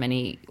there's not as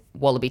many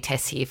Wallaby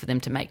tests here for them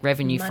to make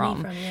revenue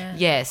from.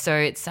 Yeah, so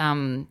it's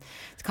kind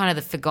of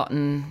the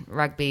forgotten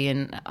rugby,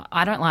 and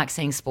I don't like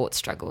seeing sports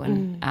struggle.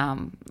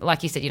 And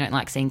like you said, you don't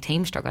like seeing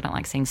teams struggle. I don't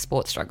like seeing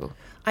sports struggle.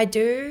 I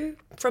do,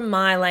 from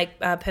my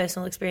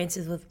personal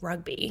experiences with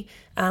rugby,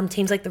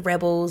 teams like the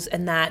Rebels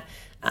and that,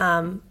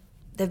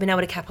 they've been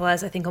able to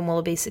capitalise, I think, on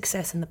Wallabies'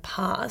 success in the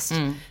past.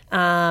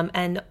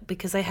 And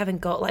because they haven't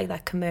got like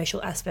that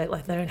commercial aspect,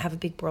 like they don't have a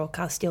big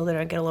broadcast deal, they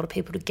don't get a lot of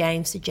people to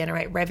games to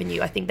generate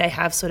revenue. I think they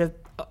have sort of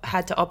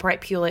had to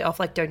operate purely off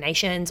like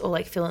donations or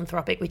like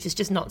philanthropic, which is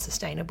just not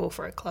sustainable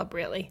for a club,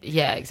 really.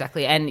 Yeah,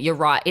 exactly. And you're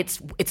right.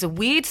 It's a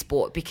weird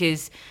sport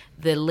because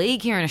the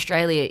league here in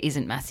Australia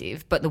isn't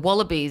massive, but the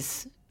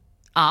Wallabies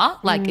are.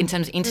 Like in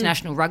terms of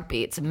international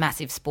rugby, it's a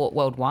massive sport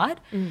worldwide.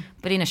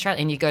 But in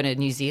Australia, and you go to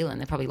New Zealand,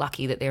 they're probably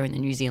lucky that they're in the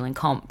New Zealand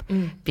comp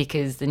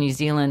because the New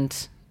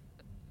Zealand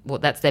well,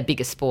 that's their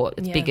biggest sport.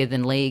 It's Yeah. bigger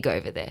than league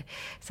over there.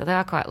 So they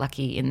are quite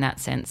lucky in that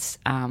sense.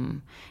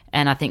 And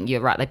I think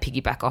you're right. They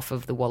piggyback off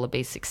of the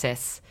Wallabies'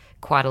 success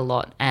quite a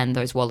lot, and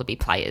those Wallaby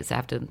players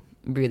have to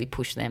really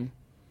push them.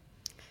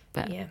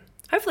 But Yeah.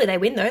 Hopefully they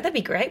win, though. That'd be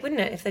great, wouldn't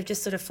it? If they're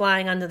just sort of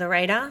flying under the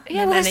radar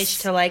Yeah, and well, manage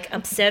to, like,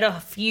 upset a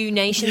few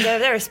nations over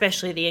there,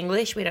 especially the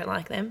English. We don't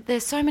like them.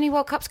 there's so many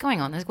World Cups going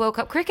on. There's World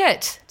Cup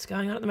cricket, What's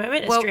going on at the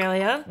moment? World-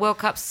 Australia. World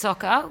Cup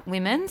soccer,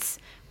 women's,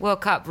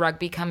 World Cup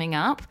rugby coming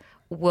up,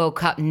 World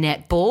Cup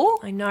netball.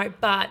 I know,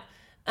 but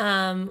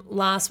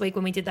last week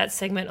when we did that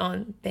segment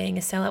on being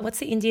a sellout, what's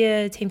the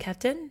India team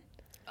captain?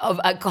 Of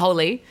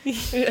Kohli.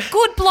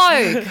 Good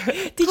bloke.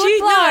 Did Good you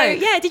know?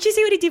 bloke. Yeah, did you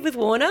see what he did with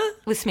Warner?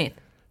 With Smith.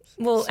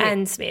 Well,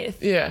 and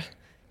Smith. Yeah.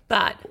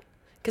 But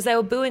because they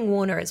were booing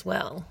Warner as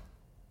well.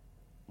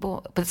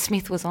 Well, but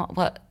Smith was on,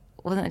 what?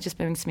 Wasn't it just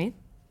booing Smith?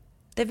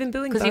 They've been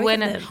booing Because both he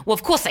went of and, them. well,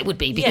 of course they would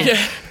be. Because,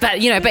 Yeah.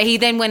 But, but he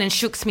then went and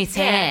shook Smith's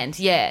hand.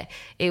 Yeah.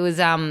 It was,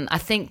 I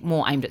think,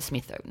 more aimed at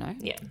Smith, though, no?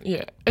 Yeah.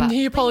 Yeah. And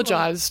he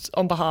apologised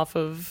on behalf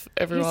of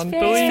everyone. His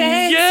Booing.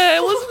 fans. Yeah,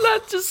 wasn't that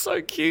just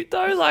so cute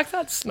though? Like,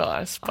 that's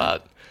nice,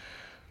 but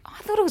I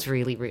thought it was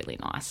really, really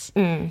nice.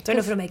 Don't know if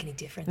it'll make any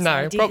difference.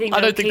 no, Do you think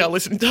I they'll don't think keep- they'll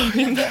listen to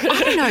him.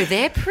 I don't know.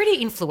 They're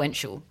pretty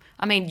influential.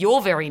 I mean,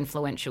 you're very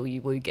influential,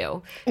 you woo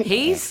girl.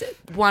 He's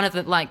one of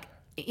the, like,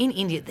 in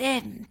India,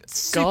 they're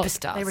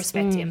superstars. They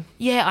respect him.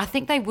 Yeah, I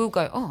think they will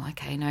go, oh,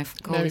 okay, no,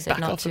 Kohli Maybe said back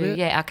not off a to. bit.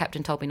 Yeah, our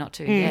captain told me not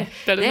to. Yeah.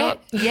 better They're-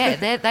 not.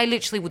 Yeah, they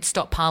literally would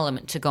stop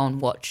Parliament to go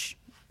and watch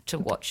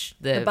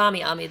the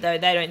Barmy Army, though,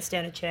 they don't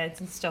stand a chance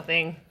in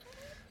stopping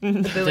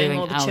the booing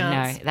or the oh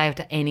chants. no, they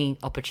have any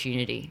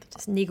opportunity.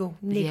 Just niggle.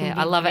 Yeah,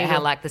 I love it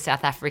how like the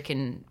South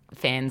African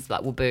fans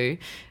like will boo,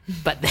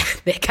 but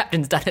their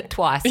captain's done it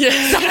twice.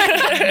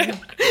 Forget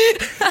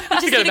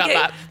about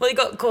that. Well, he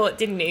got caught,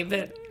 didn't he?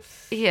 But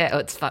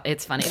Yeah,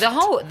 it's funny.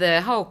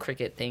 The whole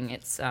cricket thing.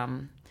 It's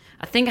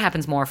I think it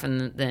happens more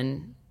often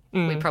than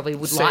we probably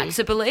would See. like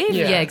to believe.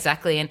 Yeah. Yeah,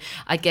 exactly. And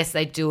I guess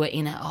they do it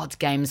in it's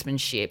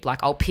gamesmanship. Like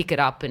I'll pick it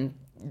up and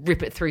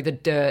rip it through the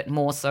dirt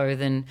more so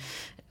than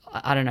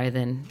I don't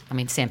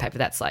know. Sandpaper.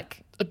 That's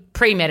like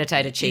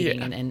premeditated cheating,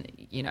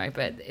 Yeah. and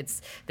but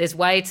there's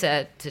way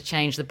to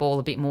change the ball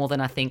a bit more than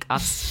I think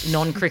us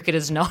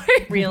non-cricketers know.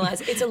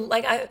 realize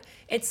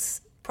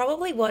it's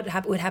probably what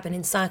would happen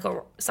in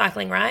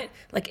cycling, right?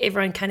 Like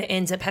everyone kind of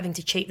ends up having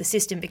to cheat the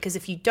system because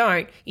if you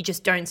don't, you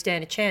just don't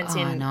stand a chance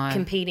I in know.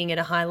 competing at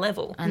a high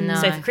level. I know.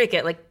 So for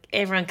cricket, like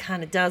everyone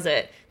kind of does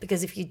it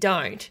because if you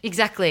don't,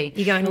 Exactly.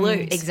 you're going to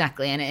lose.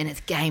 Exactly, and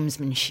it's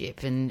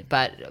gamesmanship,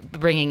 but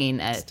bringing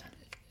in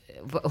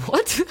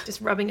what? Just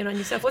rubbing it on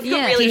yourself. Well, if you've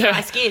Yeah. got really dry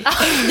skin,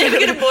 I'm never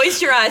going to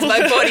moisturise my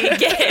body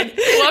again.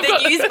 I've Then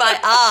got- use my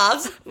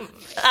arms.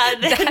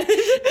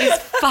 Is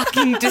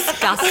fucking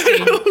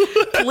disgusting.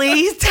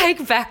 Please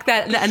take back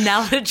that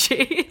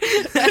analogy.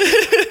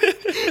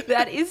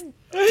 That is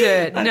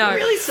dirt. No.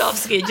 Really soft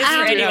skin, just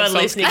I for do anyone have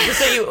soft listening, just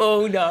so you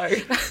all know.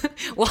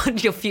 Well,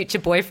 your future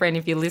boyfriend,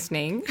 if you're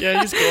listening.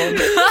 Yeah, he's gone.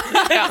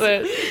 Out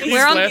there. He's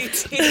We're on-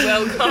 left. He's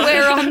welcome.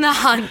 We're on the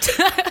hunt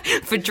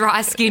for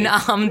dry skin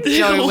armed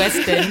Joe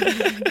Weston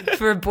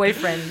for a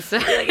boyfriend. So.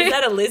 Like, is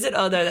that a lizard?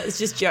 Oh no, that's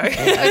just Joe.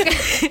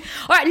 Okay.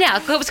 All right, now,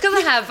 because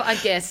I have, I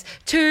guess,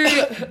 two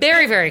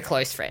very, very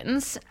close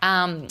friends,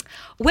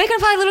 we're going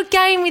to play a little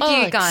game with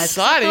Oh, you guys.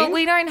 exciting. Well,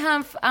 we don't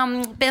have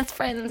best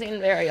friends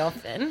in very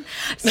often.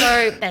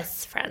 So,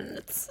 Best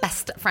friends.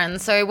 best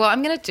friends. So, what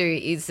I'm going to do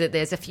is that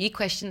there's a few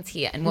questions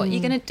here, and what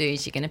you're going to do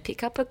is you're going to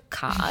pick up a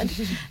card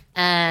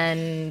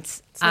and...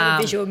 It's not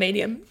a visual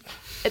medium.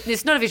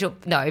 It's not a visual,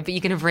 no, but you're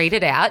going to read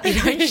it out. You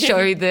don't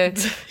show the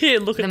Here,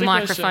 look at the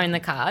microphone, question. the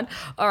card.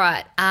 All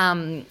right.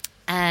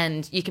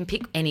 And you can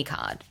pick any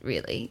card,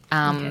 really.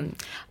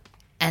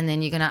 And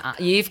then you've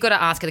got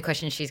to ask her the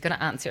question. She's going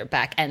to answer it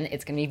back, and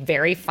it's going to be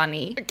very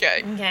funny.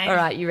 Okay. Okay. All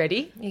right, you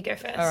ready? You go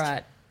first. All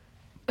right.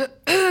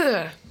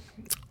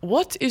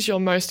 What is your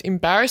most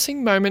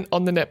embarrassing moment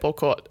on the netball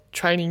court,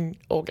 training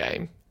or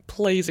game?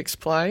 Please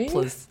explain.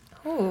 Please.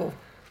 Oh,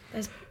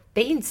 there's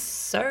been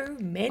so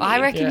many. I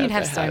reckon Yeah, you'd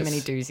have there so has. many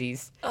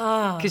doozies.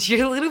 Oh. Because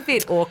you're a little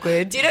bit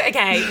awkward. Do you know?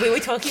 Okay, we were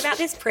talking about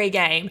this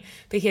pre-game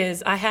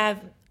because I have,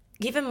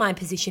 given my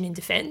position in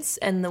defence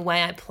and the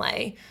way I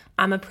play,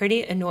 I'm a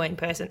pretty annoying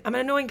person. I'm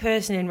an annoying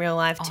person in real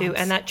life too,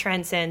 and that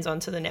transcends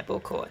onto the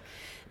netball court.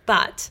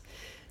 But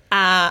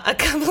a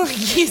couple of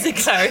years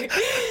ago,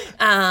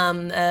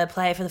 a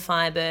player for the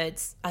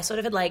Firebirds, I sort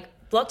of had like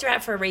blocked her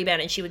out for a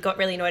rebound and she got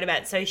really annoyed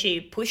about it. So she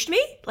pushed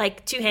me,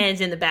 like 2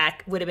 hands in the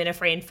back, would have been a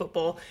free in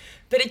football.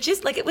 But it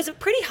just, like, it was a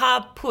pretty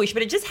hard push,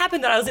 but it just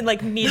happened that I was in,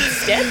 like,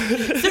 mid-step.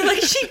 So,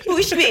 like, she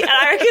pushed me, and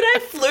I reckon I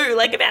flew,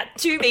 like, about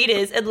 2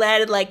 meters and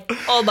landed, like,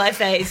 on my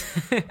face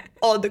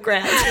on the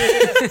ground.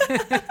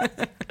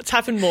 It's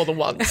happened more than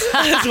once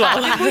as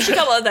well. I pushed a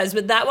couple of those,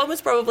 but that one was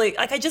probably,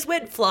 like, I just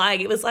went flying.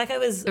 It was like I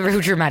was...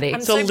 Real dramatic.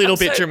 a little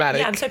bit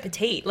dramatic. Yeah, I'm so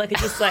petite. Like,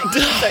 it's just, like,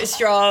 so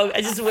strong.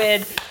 I just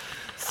went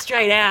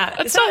straight out.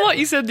 That's not what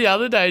you said the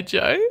other day,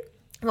 Joe,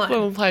 What?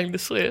 when we were playing the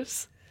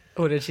Swifts.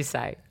 What did she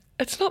say?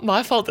 It's not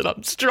my fault that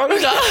I'm stronger.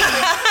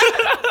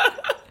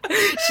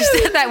 She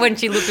said that when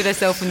she looked at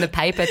herself in the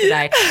paper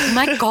today. Oh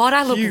my God,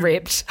 I look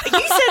ripped. You said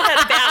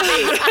that about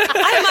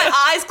me. I had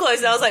my eyes closed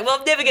and I was like, well,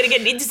 I'm never going to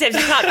get an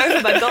interception. I can't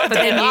open my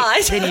goddamn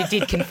eyes. Then you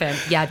did confirm,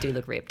 yeah, I do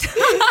look ripped.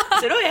 I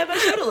said, oh yeah, my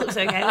shoulder looks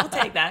okay. I'll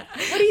take that.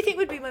 What do you think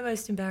would be my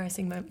most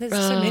embarrassing moment? There's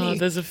so many.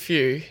 There's a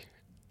few.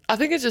 I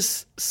think it's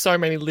just so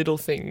many little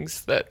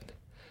things that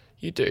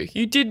you do.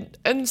 You did,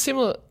 and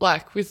similar,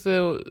 like with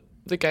the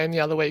game the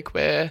other week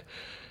where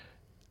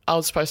I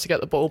was supposed to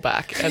get the ball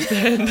back and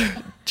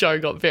then Joe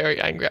got very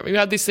angry at me. We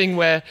had this thing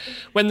where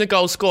when the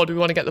goal scored, we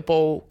want to get the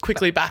ball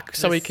quickly back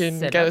so we can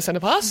get a centre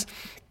pass.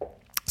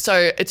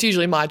 So it's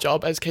usually my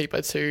job as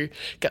keeper to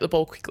get the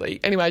ball quickly.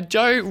 Anyway,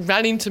 Joe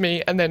ran into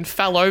me and then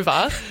fell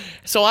over.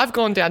 So I've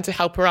gone down to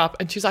help her up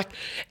and she's like,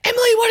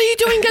 Emily, what are you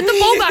doing? Get the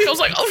ball back. I was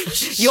like, oh,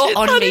 shit. You're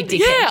on me, dickhead.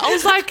 Yeah, I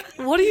was like,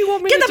 what do you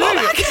want me Get to the do? ball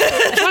back.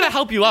 I'm trying to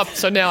help you up.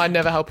 So now I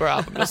never help her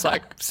up. I'm just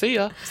like, see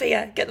ya. So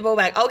yeah, get the ball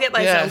back. I'll get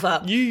myself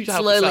up. You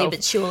help slowly yourself.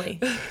 but surely.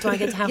 Do I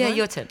get to have Yeah, one?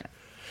 your turn.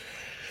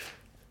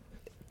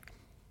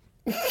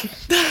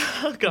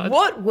 Oh, God.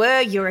 What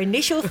were your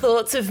initial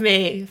thoughts of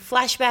me?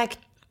 Flashback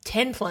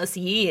 10 plus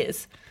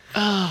years.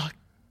 Oh,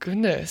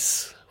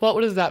 goodness. What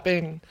would have that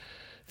been?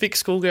 Vic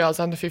Schoolgirls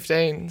under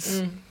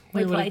 15s.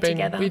 We would have played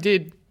together. We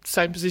did.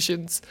 Same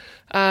positions.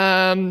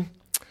 I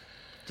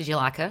Did you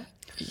like her?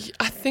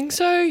 think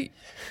so. You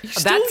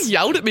still That's-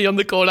 yelled at me on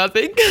the court, I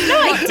think.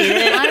 I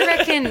did. I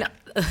reckon.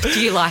 Do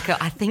you like her?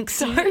 I think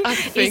so. I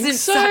think Isn't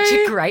so. such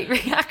a great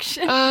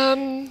reaction.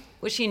 No,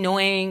 Was she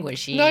annoying? Was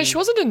she? she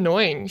wasn't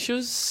annoying. She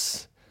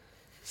was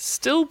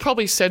still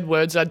probably said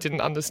words I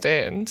didn't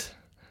understand.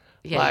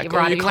 Yeah, Like, you're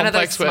right. all your You're one of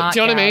those complex words. smart Do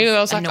you know what I mean? girls. And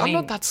I was like, I'm Annoying.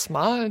 not that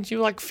smart. And you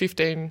were like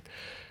 15,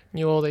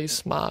 knew all these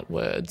smart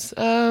words.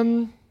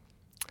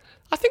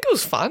 I think it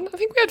was fun. I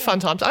think we had fun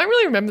times. I don't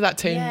really remember that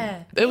team.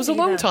 Yeah, It was a me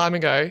long neither. time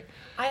ago.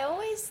 I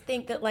always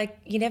think that, like,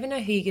 you never know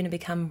who you're going to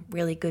become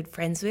really good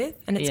friends with.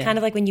 And it's Yeah. kind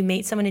of like when you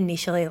meet someone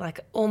initially, like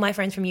all my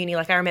friends from uni,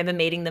 like I remember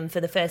meeting them for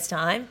the first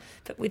time.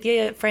 But with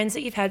your friends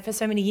that you've had for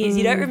so many years,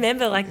 you don't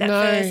remember like that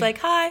No. first, like,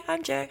 hi,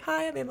 I'm Joe.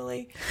 Hi, I'm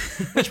Emily.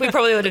 Which we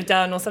probably would have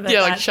done or something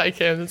Yeah, like like that. shake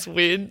hands. It's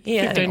weird.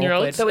 Yeah.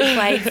 15-year-olds. So we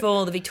played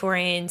for the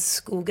Victorian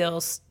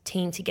schoolgirls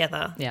team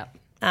together, Yeah.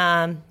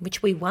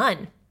 which we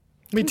won.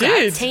 We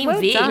did. Team Well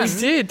Vic. done. We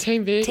did.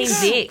 Team Vic. Team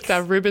Vic. With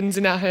our ribbons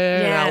in our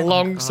hair Yeah. and our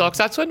long socks.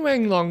 That's when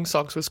wearing long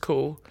socks was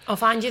cool. I'll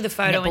find you the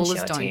photo and show Netballers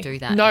it to don't you. do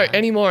that. No, now.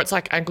 anymore it's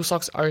like ankle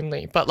socks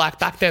only. But like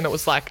back then it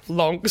was like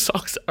long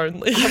socks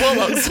only. Well,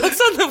 long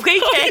socks on the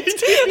weekend.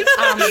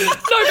 No,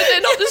 but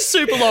they're not just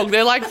super long.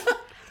 They're like,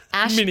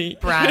 Ash mini.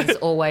 Brands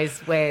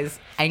always wears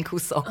ankle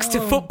socks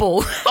to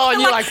football. oh,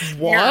 and you're like,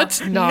 what?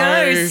 No.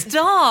 No,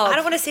 stop. I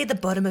don't want to see the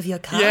bottom of your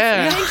calf.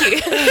 Yeah.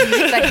 Thank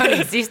you. They don't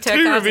exist. Her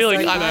Too calves are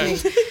revealing, so I know.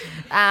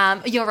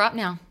 funny. You're up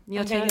now.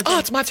 Your turn. Oh,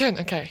 it's my turn.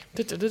 Okay.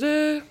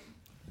 Da-da-da-da.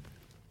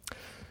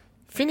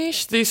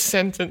 Finish this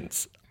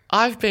sentence.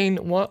 I've been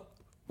what?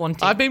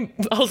 Wanting.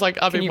 I was like,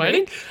 I've been you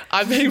waiting. read?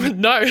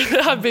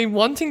 I've been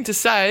wanting to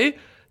say ...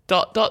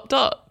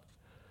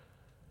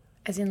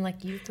 As in,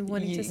 like, you've been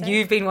wanting to say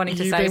You've been wanting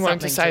to You've say been wanting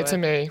something to say it to her.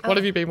 me. What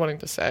have you been wanting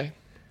to say?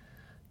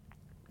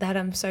 that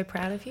I'm so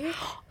proud of you.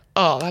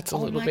 Oh, that's a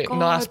little my bit God,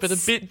 nice, but a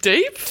bit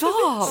deep. Stop.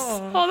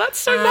 Oh, that's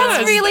so nice.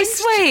 That's really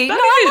sweet. That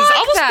No, I is. like I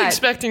wasn't that.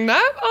 expecting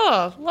that.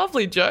 Oh,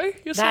 lovely, Joe.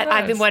 You're so That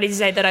nice. I've been wanting to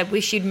say that I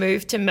wish you'd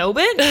moved to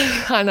Melbourne.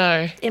 I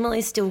know.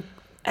 Emily's still,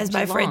 as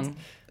my friend, Geelong.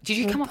 Did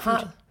you come up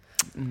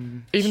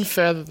from Even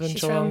further than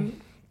she's Geelong.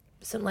 from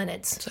St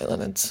Leonard's. St.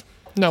 Leonard's.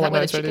 No one where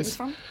the knows where it chicken's is.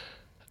 from?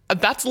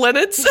 That's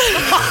Leonard's.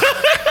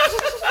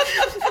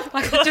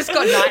 I just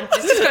got knighted.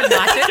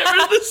 Get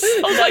rid of this.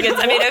 I was like,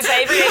 I mean, her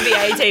favourite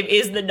NBA team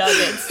is the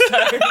Nuggets. So.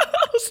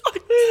 I was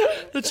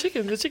like, the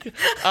chicken.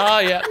 Oh,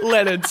 yeah,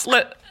 Leonard's.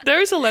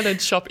 There is a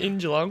Leonard's shop in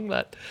Geelong,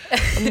 but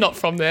I'm not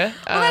from there.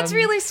 Well, that's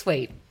really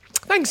sweet.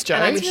 Thanks, Joe.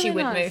 And I wish really you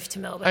would nice. move to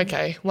Melbourne.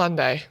 Okay, one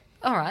day.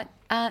 All right.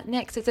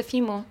 Next, there's a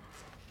few more.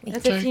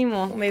 There's Okay. a few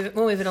more. We'll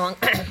move it along.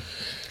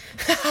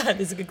 This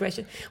is a good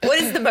question. What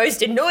is the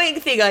most annoying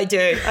thing I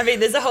do? I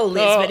mean, there's a whole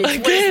list, but it's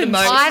what is the again.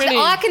 most? many.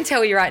 I can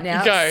tell you right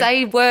now. Go.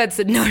 Say words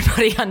that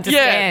nobody understands.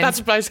 Yeah, that's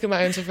basically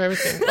my answer for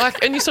everything.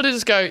 Like, and you sort of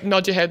just go,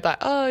 nod your head like,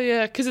 oh,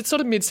 yeah, because it's sort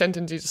of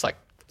mid-sentence, you just like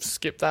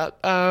skip that.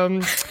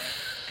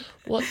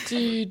 What do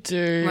you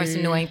do? most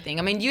annoying thing.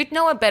 I mean, you'd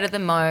know it better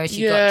than most.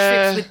 You got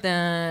Yeah. trips with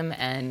them,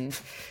 and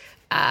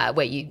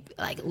where you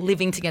like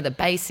living together,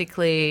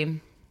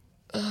 basically.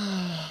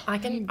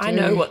 I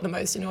know what the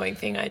most annoying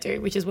thing I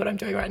do, which is what I'm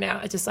doing right now.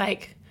 I just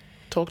like,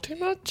 Talk too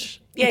much?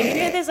 yeah, you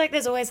know,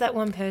 there's always that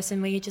one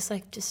person where you're just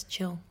like, just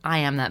chill. I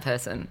am that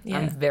person. Yeah.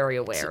 I'm very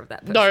aware of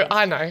that person. No,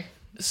 I know.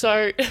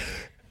 So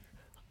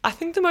I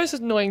think the most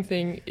annoying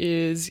thing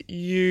is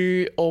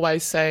you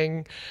always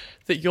saying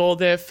that you're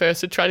there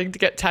first at training to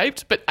get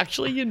taped, but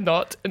actually you're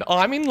not. And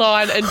I'm in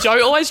line, and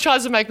Joe always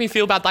tries to make me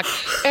feel bad. Like,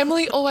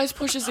 Emily always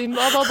pushes in,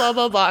 blah, blah, blah,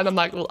 blah, blah. And I'm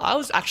like, well, I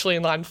was actually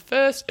in line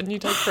first, and you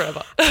take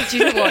forever. Do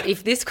you know what?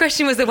 If this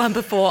question was the one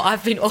before,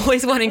 I've been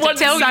always wanting to What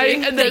to tell say,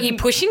 you and that then- you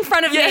push in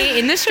front of me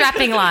in the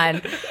strapping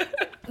line.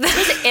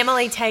 Because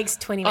Emily takes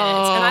 20 minutes,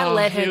 and I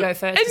let her go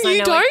first. And 'cause I you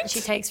know don't? she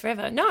takes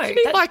forever. No, You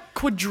need like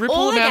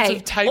quadruple amounts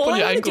of tape on your all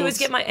I ankles. do is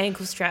get my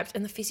ankles strapped,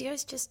 and the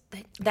physios just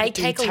they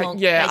take a long.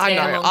 Yeah, they I take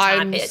a know. long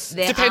time.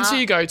 There Depends who are-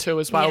 you go to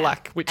as well, Yeah.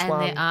 like which And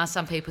one. there are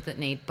some people that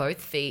need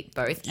both feet,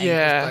 both ankles,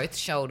 Yeah. both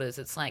shoulders.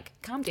 It's like,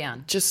 calm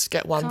down. Just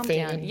get one Calm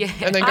thing down. and, Yeah.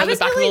 and then I go to the was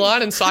back of the really-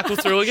 line and cycle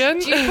through again.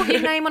 Do you put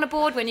your name on a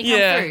board when you come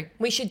Yeah. through?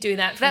 We should do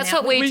that. From That's now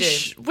what we on.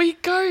 do. We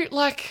go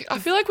like I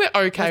feel like we're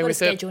okay We've got a with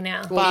schedule it.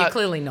 now. Well, you're But-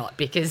 clearly not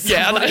because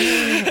Yeah, I know.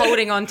 somebody's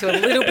holding on to a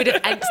little bit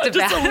of angst about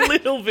Just a it.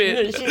 little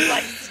bit. She's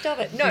like, stop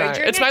it. No, No,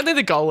 during it's our- mainly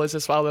the goalers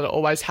as well that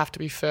always have to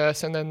be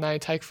first, and then they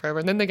take forever,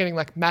 and then they're getting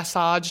like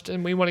massaged,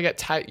 and we want to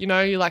get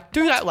you're like,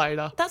 do that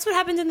later. That's what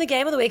happened in the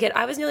game of the weekend.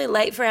 I was nearly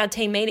late for our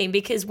team meeting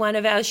because one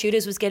of our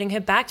shooters was getting her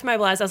back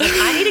mobilised. I was like,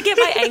 I need to get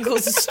my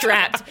ankles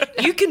strapped.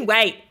 You can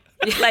wait.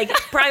 Like,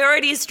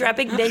 priority is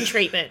strapping, then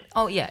treatment.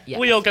 Oh, yeah, yeah.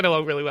 We all get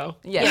along really well.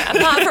 yeah.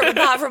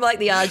 Apart from like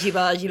the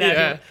argy-bargy about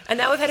Yeah. it. And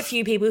now we've had a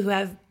few people who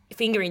have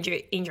finger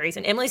injuries,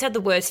 and Emily's had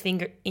the worst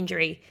finger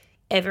injury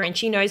ever, and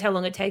she knows how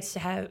long it takes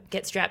to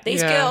get strapped.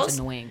 These Yeah. girls, It's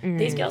annoying.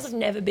 these girls have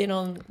never been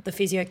on the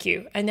physio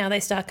queue, and now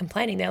they start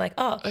complaining. They're like,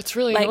 "Oh, It's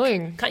really like,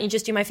 annoying. Can't you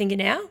just do my finger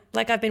now?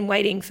 Like I've been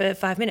waiting for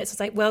 5 minutes." It's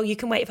like, well, you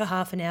can wait for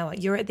half an hour.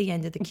 You're at the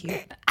end of the queue.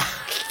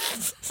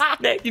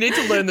 You need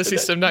to learn the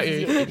system, don't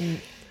you?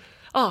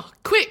 Oh,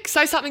 quick,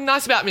 say something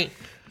nice about me.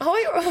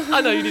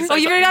 I know you did say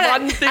you something. really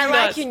One thing I like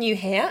nice. your new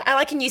hair. I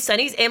like your new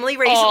sunnies. Emily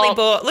recently Oh.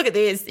 bought. Look at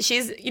this.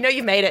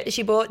 You've made it.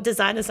 She bought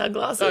designer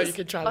sunglasses. Oh, you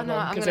can try Oh, them no,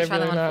 on I'm because going to they're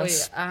try them really on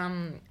nice.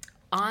 for you.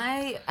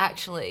 I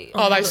actually...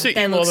 Oh, they look- suit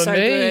they you more look than so me.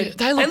 good.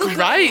 They look They look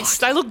great. good.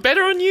 They look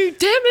better on you.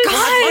 Damn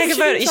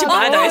it. You should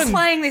buy I'm those. always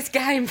playing this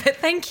game, but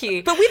thank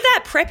you. But with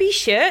that preppy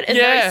shirt and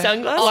Yeah. those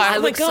sunglasses, Oh, I my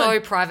look God. so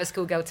private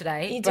school girl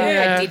today. You but do.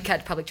 Yeah. I did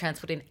catch public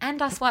transport in,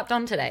 and I swiped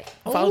on today.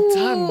 Well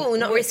done. Ooh,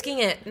 not risking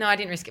it. No, I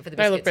didn't risk it for the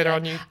They biscuits. look better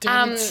today. on you.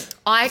 Damn it.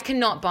 I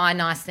cannot buy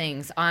nice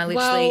things. I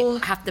literally Well-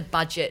 have to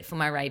budget for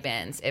my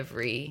Ray-Bans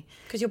every...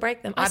 Because you'll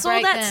break them. I saw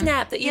break that them.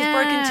 snap that you've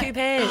Yeah. broken 2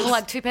 pairs. Oh,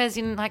 like 2 pairs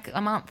in like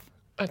a month.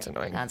 That's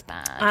annoying. That's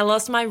bad. I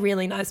lost my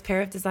really nice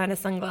pair of designer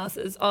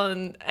sunglasses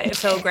on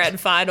AFL Grand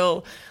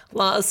Final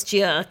last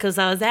year because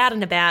I was out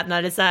and about and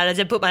I decided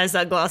to put my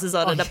sunglasses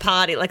on at a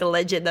party like a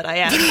legend that I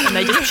am, and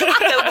they just chucked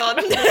them on.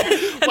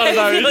 One of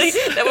those.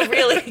 They were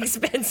really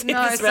expensive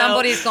No, as well.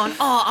 somebody's gone,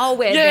 oh, I'll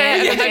wear Yeah, them.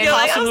 and then they You're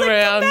like, pass I them was like,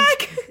 around. come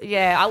back.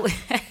 Yeah, I'll...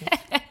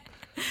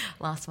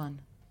 Last one.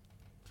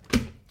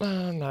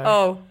 Oh, no.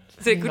 Oh,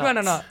 is it a good one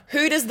or not?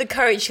 Who does the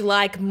coach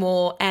like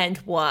more and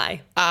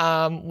why?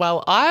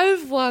 Well,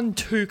 I've won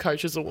 2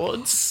 coaches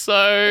awards,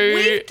 so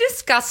We've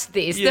discussed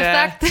this. The Yeah.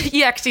 fact that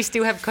you actually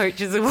still have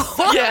coaches awards.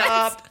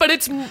 yeah, but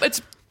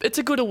it's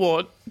a good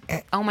award.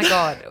 Oh my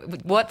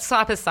God. What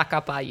type of suck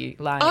up are you?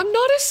 Like, I'm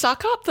not a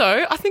suck up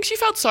though. I think she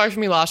felt sorry for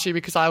me last year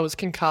because I was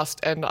concussed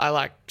and I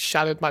like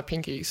shattered my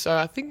pinky. So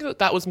I think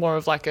that was more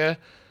of like a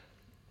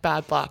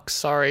bad luck,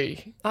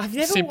 sorry, I've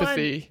never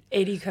sympathy. won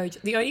any coach.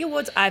 The only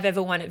awards I've ever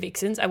won at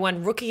Vixens, I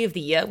won Rookie of the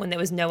Year when there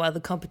was no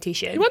other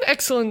competition. You want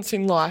excellence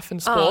in life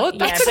and sport. Oh,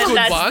 That's yeah, a but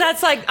good one.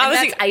 That's like I and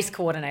was. that's ace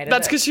coordinator.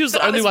 That's because she was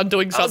the only one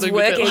doing I was something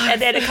with working, it.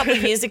 and then a couple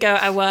of years ago,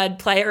 I won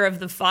Player of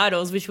the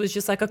Finals, which was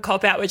just like a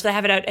cop out, which they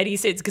haven't had any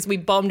since because we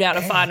bombed out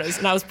of finals,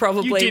 and I was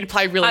probably You did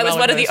play really I was well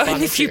one in of the those only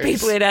final few series.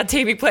 people in our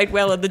team who played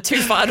well in the 2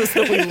 finals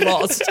that we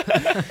lost.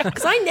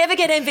 Because I never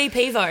get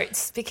MVP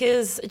votes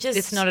because just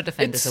It's not a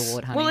defender's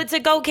award, honey. well, it's a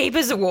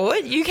goalkeeper's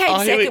award. You came Oh,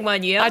 here we- second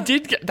one year. I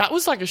did get that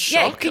was like a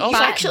shock. I was but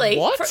like, actually,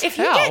 what? if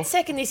you How? get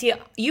second this year,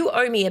 you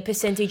owe me a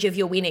percentage of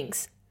your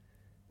winnings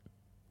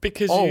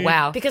Because Oh, you,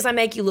 wow. because I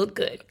make you look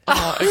good.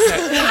 Oh,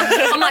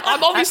 okay. I'm like,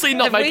 I'm obviously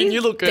not have we making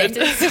you look good.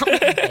 betted something?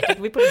 Did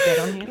we put a bet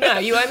on here? No,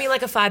 you owe me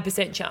like a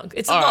 5% chunk.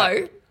 It's All low.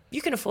 right.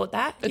 You can afford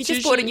that. It's you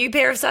just bought a usually- new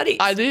pair of sunnies.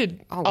 I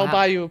did. Oh, I'll wow.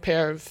 buy you a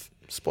pair of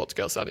sports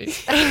girl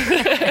sunnies.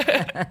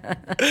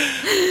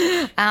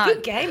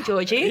 Good game,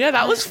 Georgie. Yeah,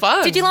 that was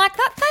fun. Did you like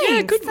that? Thanks.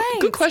 Yeah, good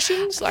Thanks.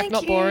 questions. Like Thank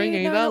not you. boring No,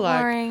 either. not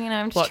like boring. You know,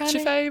 I'm just what's trying your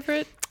to-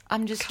 favourite?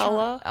 I'm just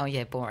Colour? Oh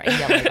yeah, boring.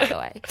 Yellow, by the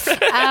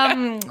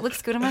way.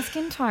 Looks good on my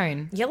skin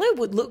tone. Yellow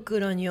would look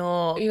good on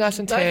your. You're nice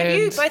and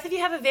Both of you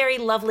have a very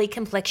lovely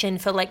complexion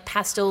for like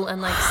pastel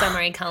and like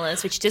summery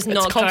colours, which does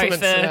not go for. compliments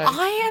today.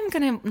 I am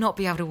going to not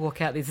be able to walk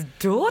out this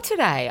door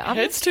today.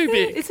 Head's too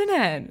big. isn't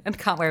it? And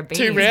can't wear a beanie.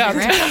 Too round.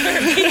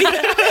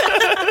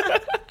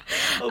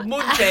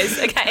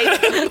 Moonface, okay.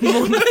 A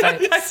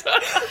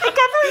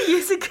couple of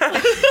years ago.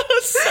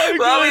 So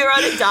Well, we good. were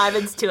on a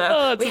diamonds tour.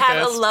 Oh, it's we the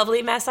have best. a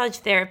lovely massage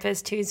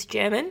therapist who's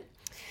German.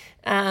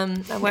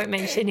 I won't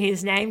mention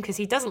his name because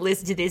he doesn't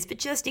listen to this, but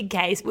just in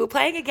case, we were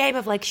playing a game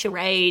of like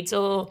charades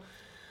or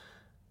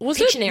Was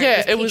Pictionary. it?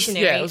 Yeah, it was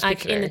Pictionary, Yeah, it was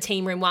like in the Pictionary.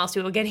 team room whilst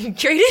we were getting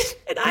treated.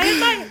 And I had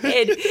my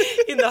head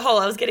in the hole.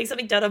 I was getting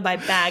something done on my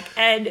back.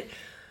 And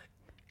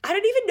I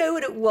don't even know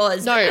what it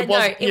was. No, it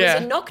wasn't- it yeah.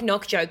 was a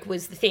knock-knock joke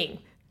was the thing.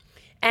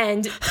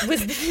 And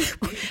was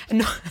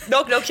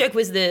knock-knock joke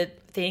was the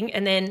thing,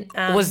 and then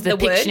Was the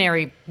word.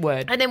 Pictionary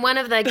word. And then one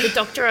of the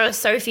doctor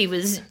Sophie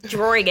was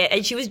drawing it,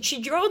 and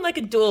she drew on like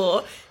a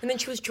door, and then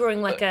she was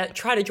drawing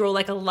try to draw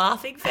like a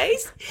laughing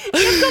face. And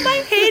I've got my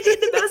head in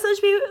the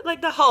massage mirror,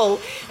 like the hole,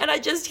 and I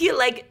just hear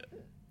like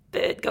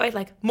Bert going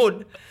like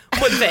mun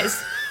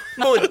face.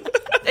 Mun.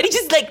 And he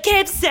just like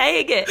kept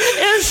saying it. And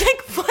I was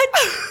like, what?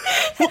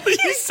 What are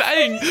you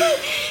saying?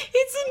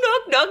 It's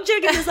a knock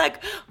joke, and it's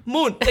like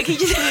mun. Like he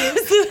just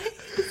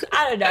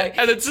I don't know.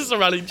 And it's just a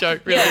running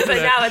joke, really. Yeah, isn't but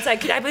it? now it's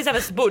like, can I please have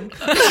a spoon?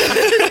 I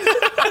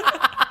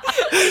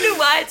don't know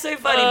why it's so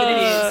funny, but it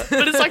is.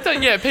 But it's like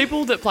that, yeah,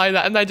 people that play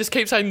that and they just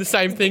keep saying the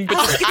same thing but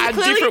just it's add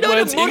clearly different not a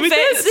words in moon with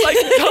it. face. It's like,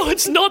 no,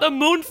 it's not a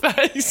moon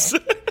face.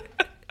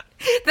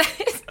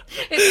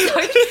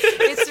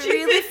 It's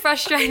really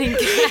frustrating.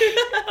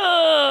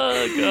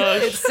 Oh,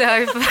 gosh. It's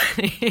so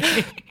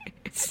funny.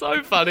 It's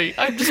so funny.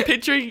 I'm just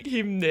picturing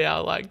him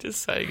now, like,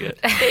 just saying it.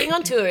 Being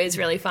on tour is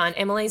really fun.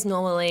 Emily's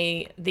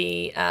normally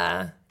the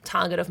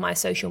target of my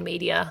social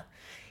media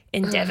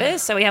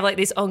endeavours. So we have like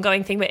this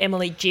ongoing thing where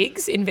Emily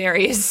jigs in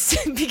various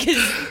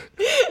because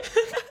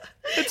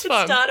It's it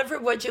fun. started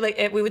from watching like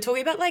we were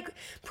talking about like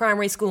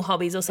primary school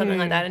hobbies or something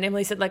like that, and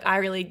Emily said like I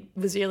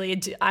was really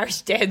into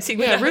Irish dancing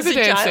when Yeah, I was river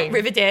a child. dancing.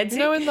 River dancing.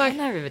 You know, and like,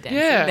 No river dancing.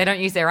 Yeah. They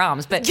don't use their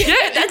arms, but yeah,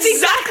 that's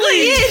exactly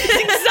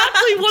it.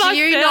 exactly what do I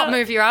you found. not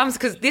move your arms?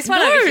 Because this one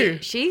No. over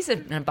here, she's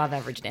an above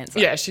average dancer.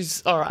 Yeah,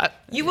 she's all right.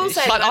 You will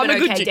say But I'm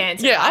an okay jig-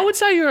 dancer. Yeah, I right? would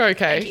say you're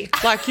okay. you.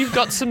 Like, you've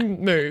got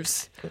some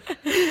moves.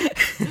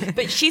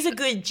 But she's a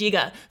good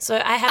jigger. So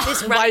I have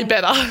this Way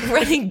better.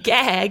 running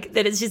gag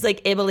that it's just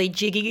like Emily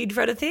jigging in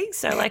front of things.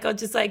 So like I'll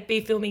just like be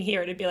filming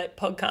here and it'd be like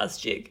podcast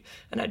jig,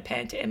 and I'd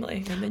pan to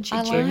Emily and then she'd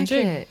I jig. like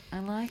jig. it. I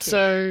like it.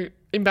 So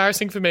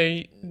embarrassing for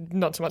me,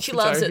 not so much She for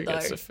loves Jo, it, who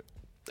gets though.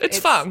 it's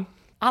fun.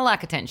 I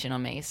like attention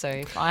on me, so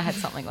if I had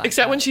something like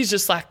Except that. when she's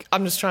just like,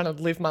 I'm just trying to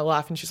live my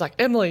life, and she's like,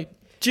 Emily,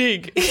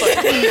 jig. It's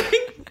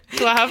like,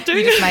 do I have to?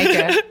 you just make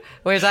her.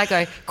 Whereas I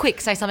go, quick,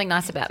 say something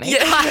nice about me. Yeah.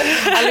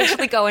 I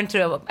literally go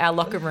into our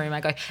locker room. I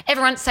go,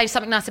 everyone say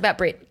something nice about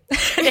Brit.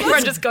 And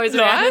everyone just goes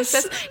around and nice.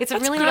 says, it's a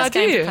That's really a good nice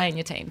game idea. to play in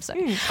your team. So, All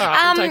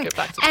right, we'll take it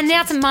back to and the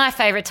now to my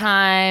favourite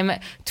time,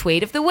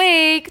 tweet of the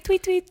week.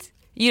 Tweet.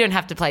 You don't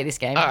have to play this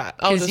game All right,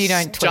 I'll because just you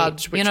don't tweet.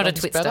 judge which You're not a one's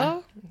twitster. better.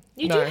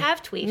 You No. do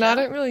have Twitter. No, I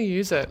don't really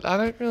use it. I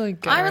don't really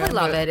go I really around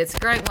love it. It's a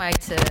great way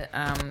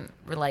to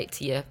relate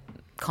to your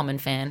common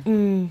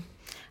fan.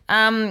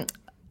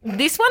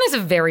 This one is a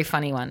very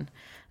funny one.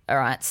 All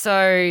right.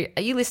 So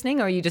are you listening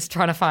or are you just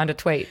trying to find a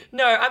tweet?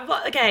 No,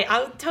 okay,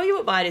 I'll tell you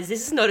what mine is.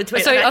 This is not a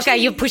tweet. So, I'm okay,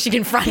 actually- you're pushing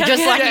in front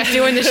just like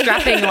you're doing the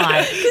strapping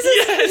line.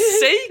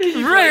 See?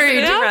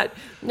 Rude. Right.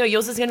 No,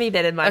 yours is going to be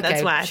better than mine. Okay,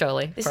 That's why.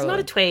 surely, This probably. is not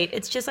a tweet.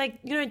 It's just like,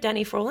 you know,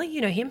 Danny Frawley.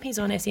 You know him. He's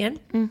on SEN.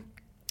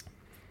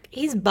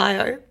 His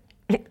bio.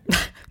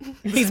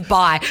 He's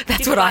bi. That's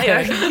His what I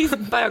bio, heard. his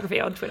biography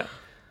on Twitter.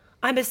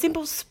 I'm a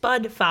simple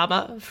spud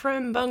farmer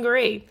from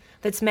Bungaree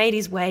that's made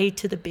his way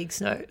to the big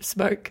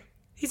smoke.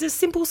 He's a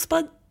simple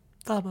spud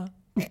farmer.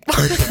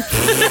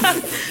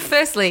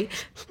 Firstly,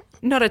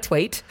 not a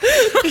tweet.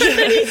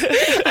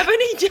 I've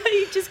only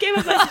he just gave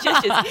us my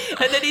suggestions,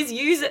 and then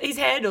his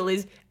handle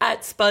is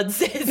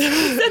 @SpudSays.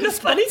 Is that not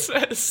funny?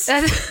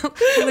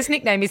 Well, his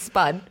nickname is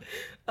Spud.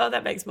 Oh,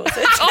 that makes more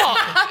sense.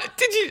 Oh,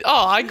 did you?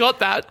 Oh, I got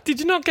that. Did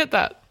you not get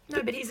that?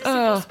 No, but he's a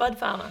simple spud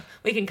farmer.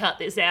 We can cut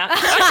this out.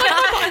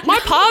 My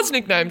pa's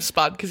nickname's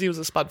Spud because he was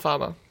a spud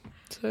farmer.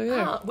 So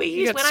yeah, We You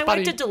used get when I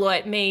worked Spuddy. at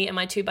Deloitte. Me and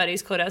my two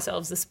buddies called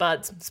ourselves the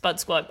Spud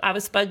Squad. I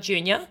was Spud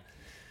Junior.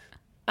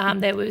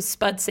 There was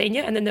Spud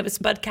Senior, and then there was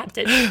Spud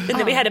Captain, and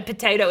then we had a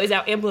potato as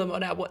our emblem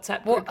on our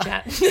WhatsApp group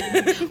chat.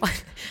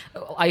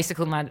 I used to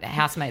call my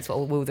housemates, we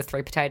were the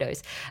three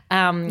potatoes.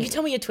 You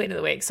tell me your tweet of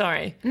the week.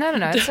 Sorry. No,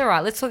 it's all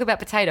right. Let's talk about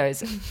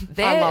potatoes.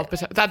 I love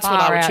potatoes. That's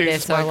what I would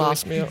choose for my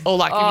last meal. Or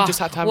like if you just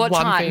had to have what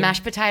one type? thing.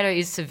 Mashed potato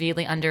is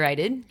severely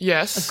underrated.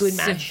 Yes. Good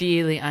mash.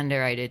 Severely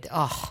underrated.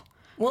 Oh,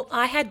 Well,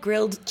 I had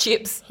grilled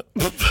chips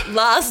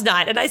last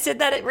night, and I said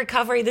that at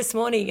recovery this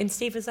morning, and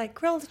Steve was like,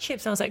 grilled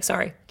chips. And I was like,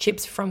 sorry,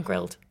 chips from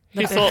grilled.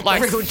 He thought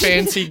like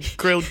fancy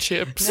grilled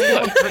chips.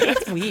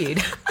 that's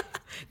weird.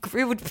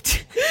 Grilled.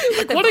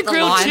 Like What are the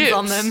grilled lines chips?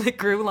 on them? The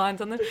grill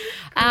lines on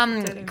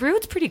them.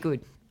 Grilled's pretty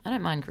good. I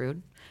don't mind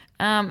grilled.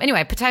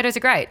 Anyway, potatoes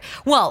are great.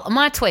 Well,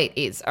 my tweet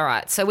is, all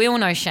right, so we all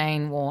know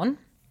Shane Warne.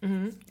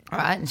 Mm-hmm. All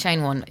right, and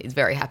Shane Warne is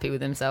very happy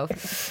with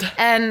himself.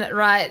 And,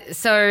 right,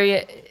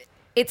 so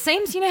it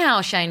seems, you know how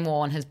Shane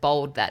Warne has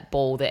bowled that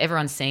ball that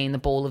everyone's seen, the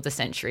ball of the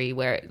century,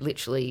 where it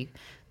literally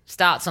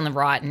starts on the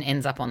right and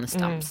ends up on the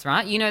stumps,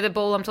 right? You know the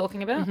ball I'm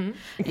talking about? Mm-hmm.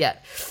 Yeah.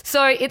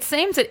 So it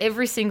seems that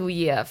every single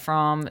year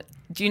from...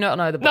 Do you not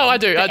know the ball? No, I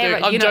do. You I'm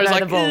don't Joe's know like,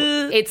 the ball.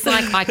 It's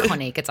like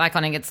iconic. It's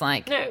iconic. It's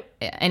like... No.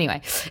 Yeah,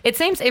 anyway, it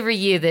seems every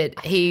year that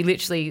he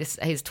literally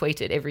has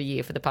tweeted every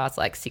year for the past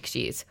like 6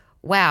 years.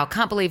 Wow,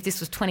 can't believe this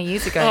was 20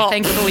 years ago. Oh.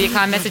 Thanks for all your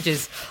kind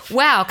messages.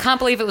 Wow, can't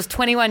believe it was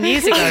 21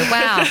 years ago.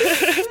 Wow.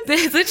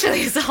 There's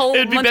literally this whole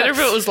It'd be montage. better if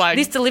it was like-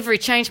 This delivery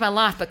changed my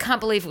life, but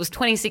can't believe it was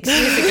 26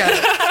 years ago.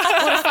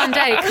 What a fun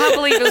day. Can't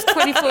believe it was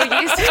 24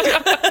 years ago.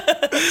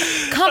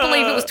 Can't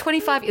believe it was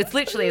 25. It's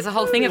literally, it's a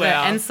whole thing of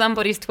Wow. it. And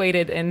somebody's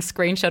tweeted and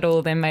screenshot all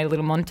of them, made a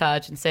little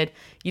montage and said,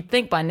 you'd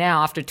think by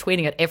now after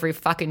tweeting it every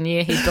fucking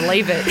year he'd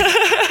believe it.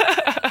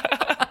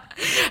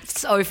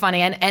 So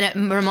funny. And it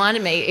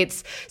reminded me,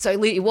 it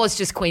was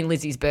just Queen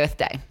Lizzie's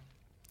birthday.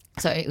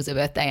 So it was her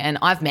birthday, and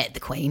I've met the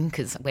Queen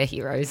because we're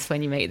heroes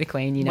when you meet the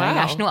Queen, you know, Wow.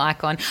 national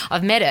icon.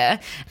 I've met her,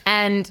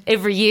 and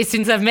every year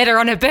since I've met her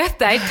on her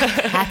birthday,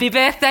 happy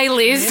birthday,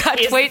 Liz. I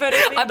Here's the tweet, photo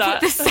of I Linda.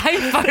 put the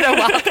same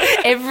photo up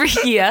every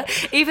year,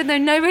 even though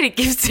nobody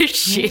gives a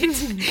shit.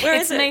 Where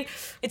It's is it? me,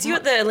 It's you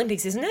at the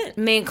Olympics, isn't it?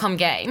 me and Com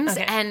Games,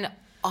 Okay. and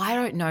I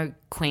don't know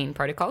Queen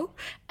protocol.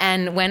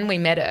 And when we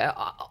met her,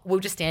 we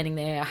were just standing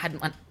there. I had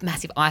a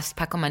massive ice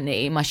pack on my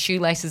knee. My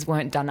shoelaces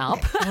weren't done up.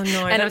 Oh, no,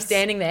 and I'm that's-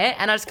 standing there,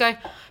 and I just go,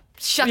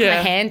 chuck my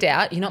Yeah. hand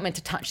out. You're not meant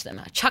to touch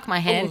them. I chuck my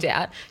hand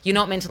out. You're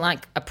not meant to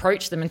like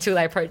approach them until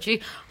they approach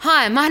you.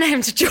 Hi, my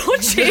name's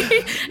Georgie.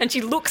 And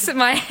she looks at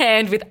my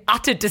hand with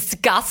utter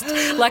disgust,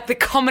 like the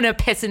commoner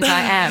peasant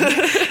I am.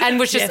 And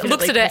was just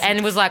looks at Definitely her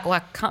and was like, well, I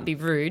can't be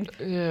rude.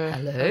 Yeah.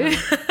 Hello.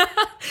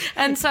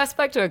 And so I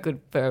spoke to her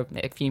for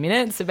a few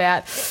minutes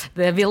about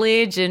the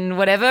village and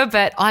whatever,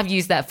 but I've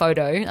used that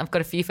photo. I've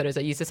got a few photos.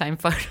 I use the same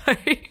photo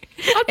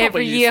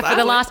every use year for that.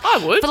 the last I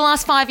would. for the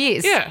last 5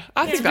 years. Yeah,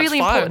 I think it's that's really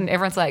fine. important.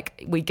 Everyone's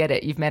like, we get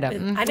it. You've met her.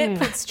 I met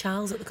Prince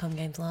Charles at the Com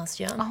Games last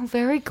year. Oh,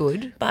 very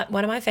good. But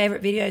one of my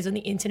favourite videos on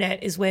the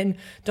internet is when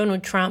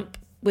Donald Trump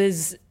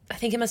was, I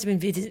think he must have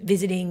been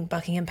visiting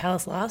Buckingham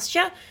Palace last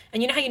year.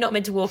 And you know how you're not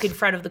meant to walk in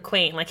front of the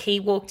Queen? Like he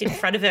walked in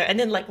front of her and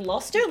then like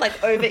lost her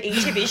like over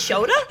each of his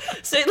shoulder.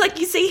 So like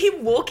you see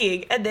him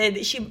walking and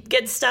then she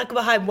gets stuck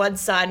behind one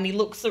side and he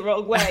looks the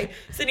wrong way.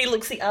 So then he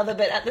looks the other,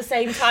 but at the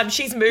same time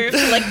she's moved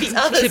to like the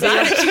other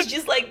side. And she's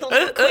just like the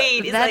little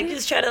Queen is That- like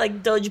just trying to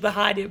like dodge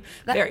behind him.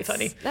 Very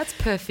funny. That's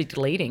perfect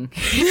leading.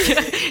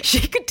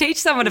 She could teach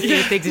someone a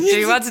few things if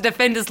she wants a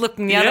defender's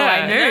looking the other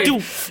Yeah. way. No.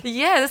 Doof.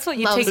 Yeah, that's what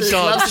you Loves teach. a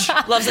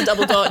dodge. Loves a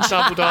double dodge.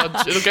 Double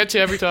dodge. It'll get you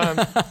every time.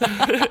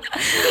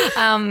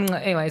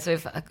 Anyway, so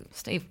if,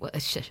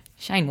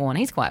 Shane Warne,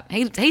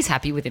 he's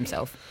happy with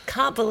himself.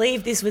 Can't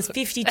believe this was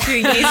 52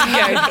 years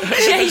ago.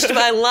 Changed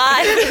my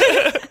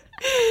life.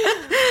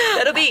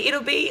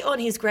 It'll be on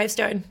his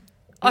gravestone.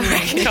 I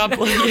reckon. Can't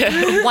believe,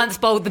 yeah. Once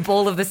bowled the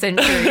ball of the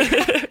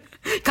century.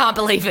 Can't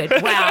believe it.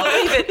 Wow.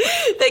 Believe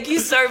it. Thank you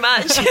so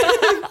much.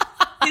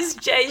 This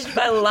changed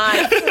my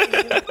life.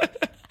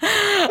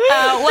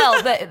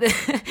 Well,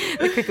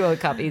 the Cricket World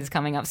Cup is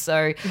coming up.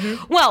 So,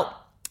 well,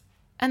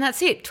 and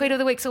that's it. Tweet of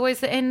the week's always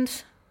the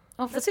end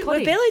of the We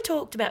potty. barely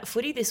talked about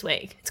footy this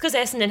week. It's because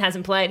Essendon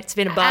hasn't played. It's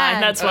been a bye.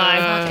 And- That's why.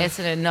 Fuck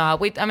Essendon. No,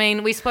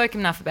 we spoke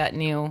enough about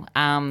Neil.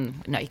 No,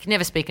 you can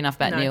never speak enough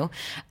about No.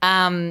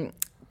 Neil.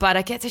 But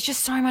I guess there's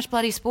just so much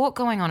bloody sport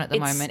going on at the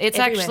It's moment. It's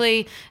everywhere.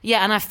 actually,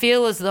 yeah, and I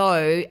feel as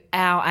though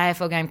our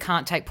AFL game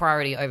can't take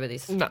priority over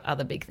this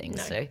other big things.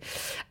 So,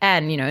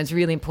 and, you know, it's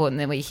really important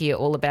that we hear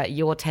all about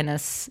your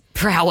tennis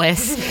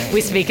prowess.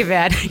 We speak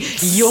about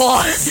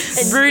your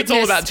rudeness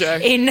all about Jo.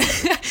 in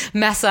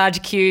massage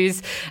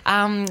cues.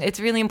 It's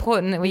really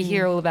important that we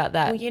hear all about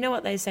that. Well, you know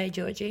what they say,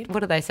 Georgie.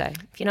 What do they say?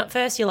 If you're not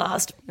first, you're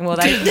last. Well, what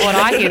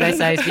I hear they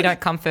say is if you don't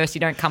come first, you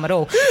don't come at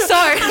all.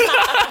 So,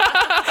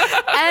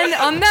 and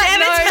on that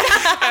note,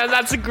 And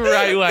that's a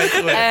great way to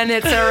end. and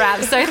it's a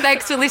wrap. So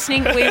thanks for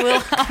listening.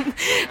 We'll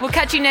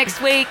catch you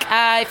next week.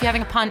 If you're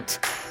having a punt,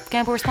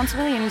 gamble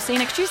responsibly, and we'll see you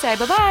next Tuesday.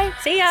 Bye-bye.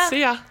 See ya.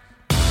 See ya.